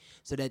me,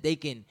 so that they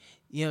can,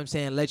 you know what I'm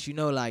saying, let you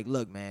know, like,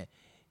 look, man,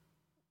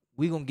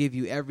 we gonna give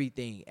you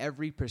everything,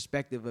 every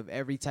perspective of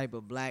every type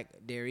of black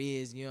there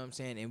is. You know what I'm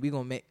saying, and we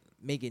gonna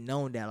make it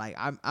known that like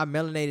our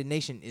melanated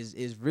nation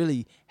is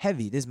really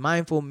heavy. This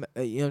mindful,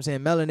 you know what I'm saying,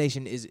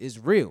 melanation is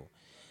real.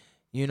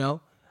 You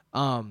know.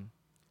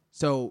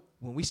 So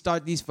when we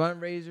start these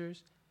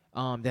fundraisers,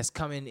 that's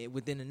coming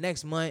within the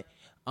next month,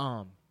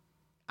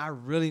 I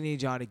really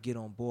need y'all to get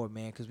on board,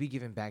 man, because we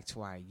giving back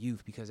to our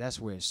youth, because that's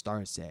where it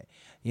starts at.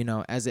 You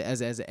know, as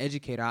an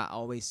educator, I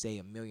always say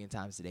a million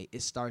times today,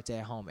 it starts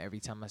at home. Every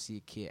time I see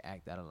a kid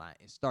act out of line,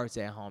 it starts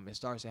at home. It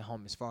starts at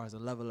home as far as the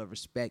level of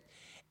respect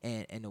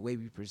and the way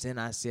we present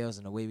ourselves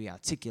and the way we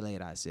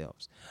articulate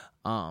ourselves.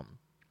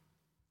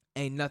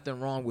 Ain't nothing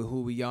wrong with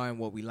who we are and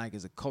what we like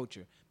as a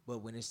culture.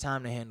 But when it's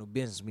time to handle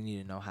business, we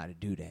need to know how to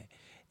do that.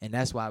 And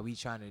that's why we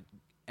trying to,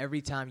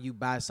 every time you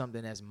buy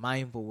something that's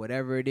mindful,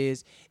 whatever it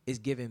is, it's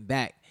giving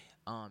back,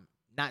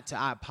 not to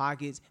our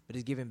pockets, but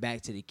it's giving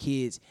back to the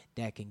kids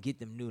that can get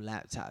them new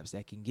laptops,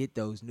 that can get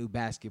those new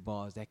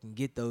basketballs, that can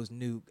get those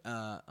new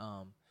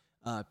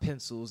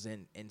pencils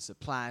and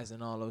supplies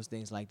and all those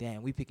things like that.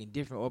 And we picking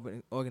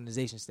different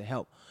organizations to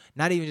help,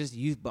 not even just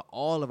youth, but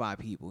all of our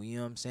people. You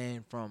know what I'm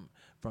saying? From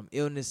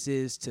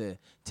illnesses to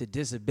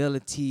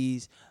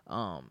disabilities,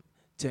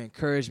 to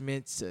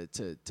encouragement,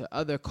 to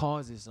other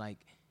causes. Like,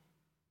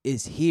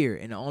 it's here,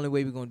 and the only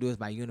way we're gonna do it is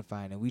by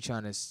unifying. And we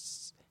trying to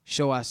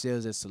show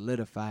ourselves as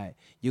solidified.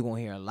 You're gonna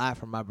hear a lot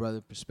from my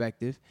brother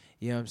Perspective.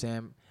 You know what I'm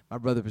saying? My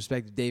brother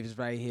Perspective Davis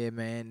right here,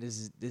 man.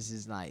 This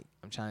is like,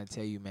 I'm trying to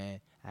tell you,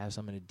 man, I have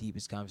some of the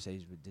deepest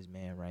conversations with this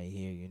man right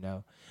here, you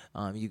know.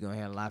 You're going to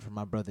hear a lot from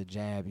my brother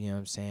Jab, you know what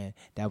I'm saying?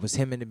 That was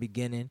him in the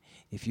beginning.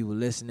 If you were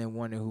listening,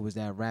 wondering who was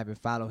that rapper,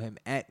 follow him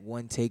at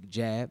One Take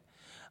Jab.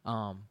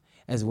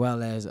 As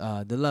well as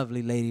the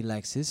lovely lady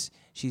Lexus.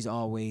 She's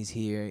always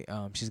here.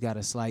 She's got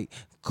a slight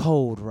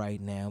cold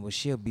right now, but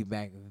she'll be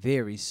back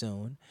very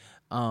soon.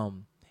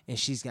 And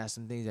she's got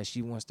some things that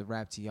she wants to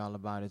rap to y'all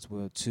about as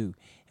well, too.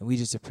 And we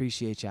just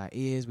appreciate y'all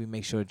ears. We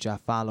make sure that y'all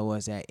follow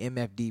us at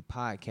MFD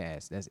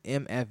Podcast. That's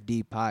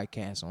MFD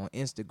Podcast on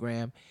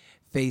Instagram,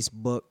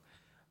 Facebook,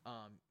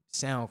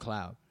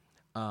 SoundCloud,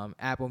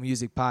 Apple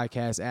Music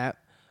Podcast app.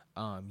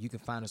 You can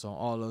find us on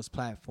all those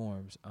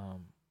platforms.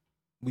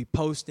 We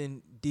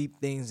posting deep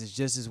things is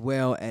just as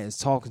well as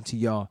talking to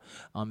y'all.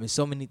 There's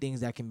so many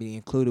things that can be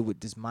included with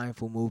this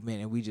mindful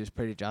movement, and we just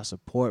pray that y'all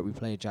support. We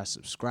pray that y'all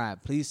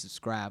subscribe. Please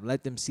subscribe.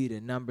 Let them see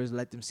the numbers.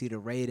 Let them see the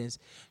ratings.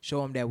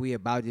 Show them that we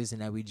about this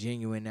and that we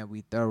genuine, that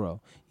we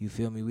thorough. You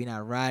feel me? We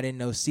not riding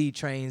no C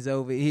trains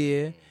over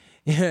here.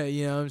 Yeah,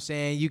 you know what I'm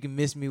saying? You can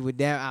miss me with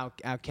that.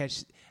 I'll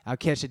catch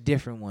a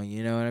different one.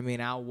 You know what I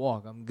mean? I'll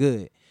walk. I'm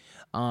good.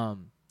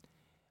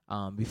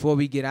 Before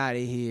we get out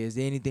of here, is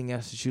there anything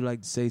else that you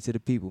like to say to the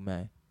people,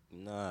 man?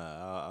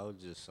 Nah, I would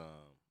just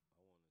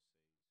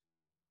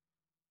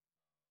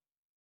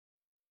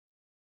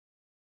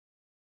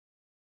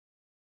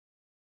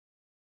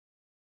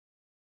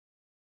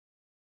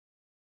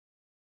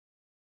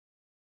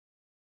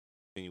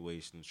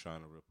continuation of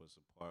trying to rip us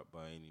apart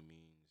by any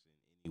means,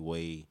 in any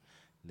way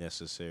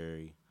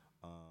necessary,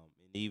 and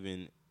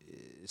even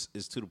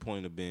it's to the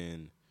point of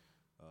being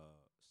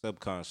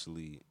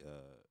subconsciously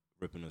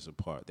ripping us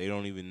apart. They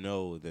don't even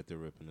know that they're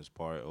ripping us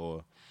apart,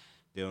 or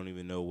they don't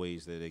even know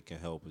ways that they can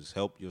help us.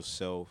 Help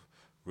yourself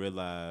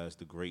realize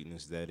the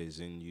greatness that is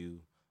in you.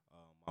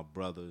 My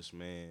brothers,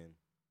 man,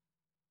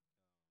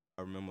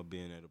 I remember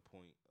being at a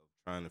point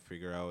of trying to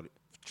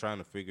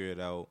figure it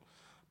out,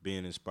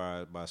 being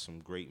inspired by some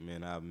great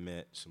men I've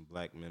met, some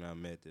black men I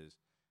met that was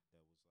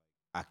like,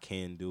 I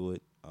can do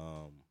it.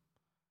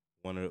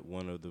 One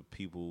of the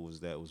people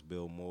was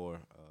Bill Moore,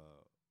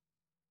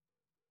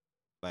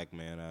 black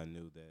man I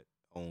knew that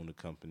owned a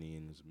company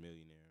and was a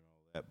millionaire and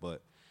all that.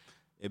 But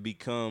it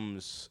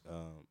becomes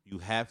you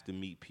have to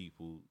meet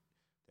people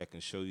that can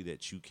show you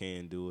that you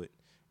can do it,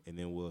 and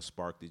then we'll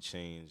spark the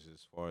change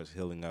as far as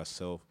healing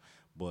ourselves.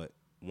 But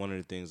one of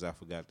the things I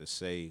forgot to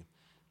say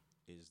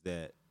is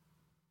that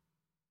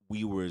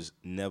we was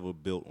never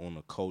built on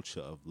a culture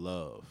of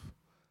love.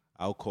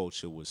 our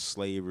culture was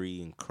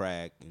slavery and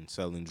crack and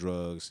selling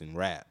drugs and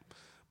rap.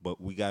 But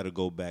we got to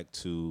go back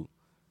to,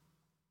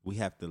 we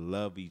have to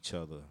love each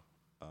other.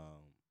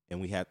 And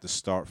we have to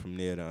start from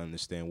there to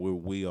understand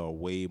we are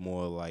way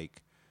more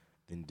alike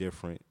than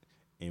different.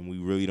 And we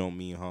really don't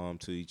mean harm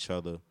to each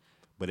other.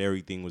 But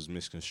everything was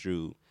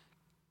misconstrued.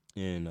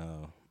 And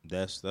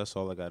that's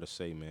all I got to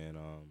say, man.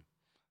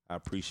 I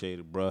appreciate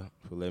it, bruh,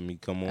 for letting me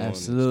come on.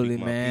 Absolutely,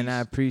 and speak man. my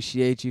I piece.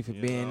 appreciate you for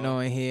being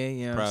on here.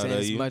 You know what I'm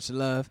saying? It's much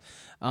love.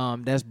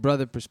 That's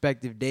Brother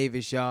Perspective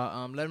Davis,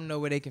 y'all. Let them know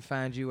where they can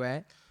find you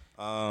at.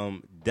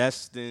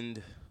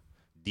 Destined,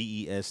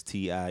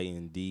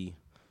 DESTIND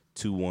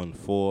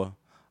 214.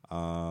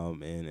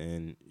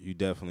 And you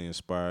definitely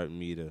inspired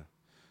me to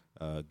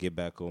get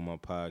back on my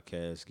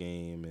podcast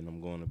game, and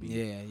I'm going to be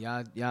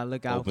y'all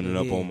look out opening for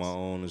up his. on my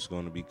own. It's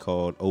going to be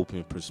called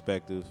Open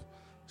Perspective.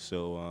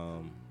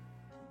 So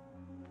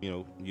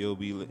you'll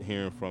be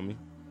hearing from me.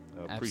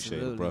 I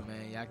appreciate it, bro.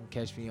 Man. Y'all can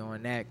catch me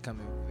on that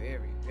coming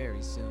very,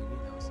 very soon.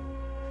 So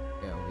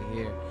over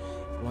here.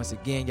 Once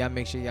again, y'all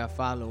make sure y'all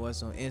follow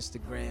us on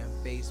Instagram,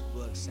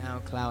 Facebook,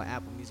 SoundCloud,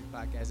 Apple Music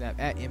Podcast app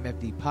at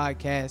MFD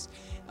Podcast,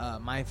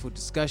 Mindful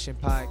Discussion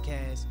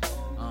Podcast.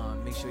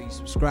 Make sure you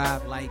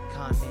subscribe, like,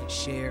 comment,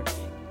 share,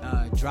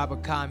 drop a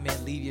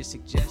comment, leave your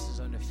suggestions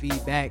on the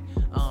feedback.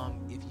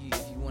 If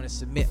you want to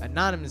submit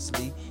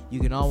anonymously, you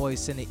can always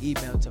send an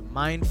email to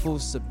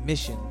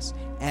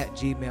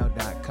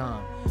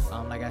mindfulsubmissions@gmail.com.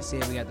 Like I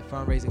said, we got the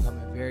fundraising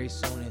coming very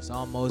soon. It's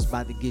almost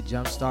about to get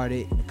jump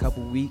started in a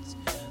couple weeks.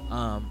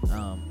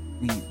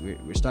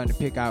 We're starting to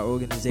pick our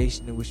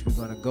organization in which we're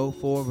going to go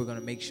for. We're going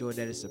to make sure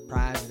that it's a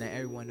surprise and that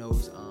everyone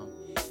knows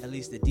at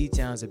least the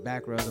details and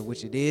background of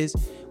which it is.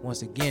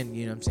 Once again,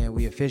 you know what I'm saying,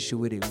 we official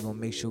with it. We're going to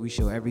make sure we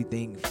show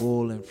everything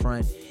full in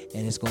front,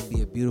 and it's going to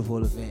be a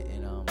beautiful event,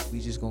 and we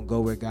just going to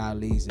go where God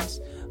leads us.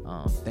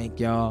 Thank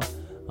y'all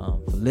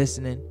for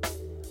listening.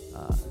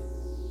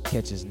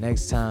 Catch us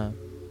next time.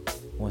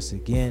 Once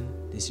again,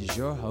 this is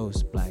your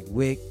host, Black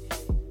Wick.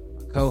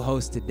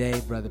 Co-host today,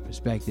 Brother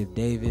Perspective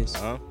Davis.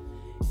 And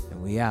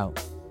we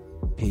out.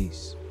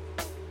 Peace.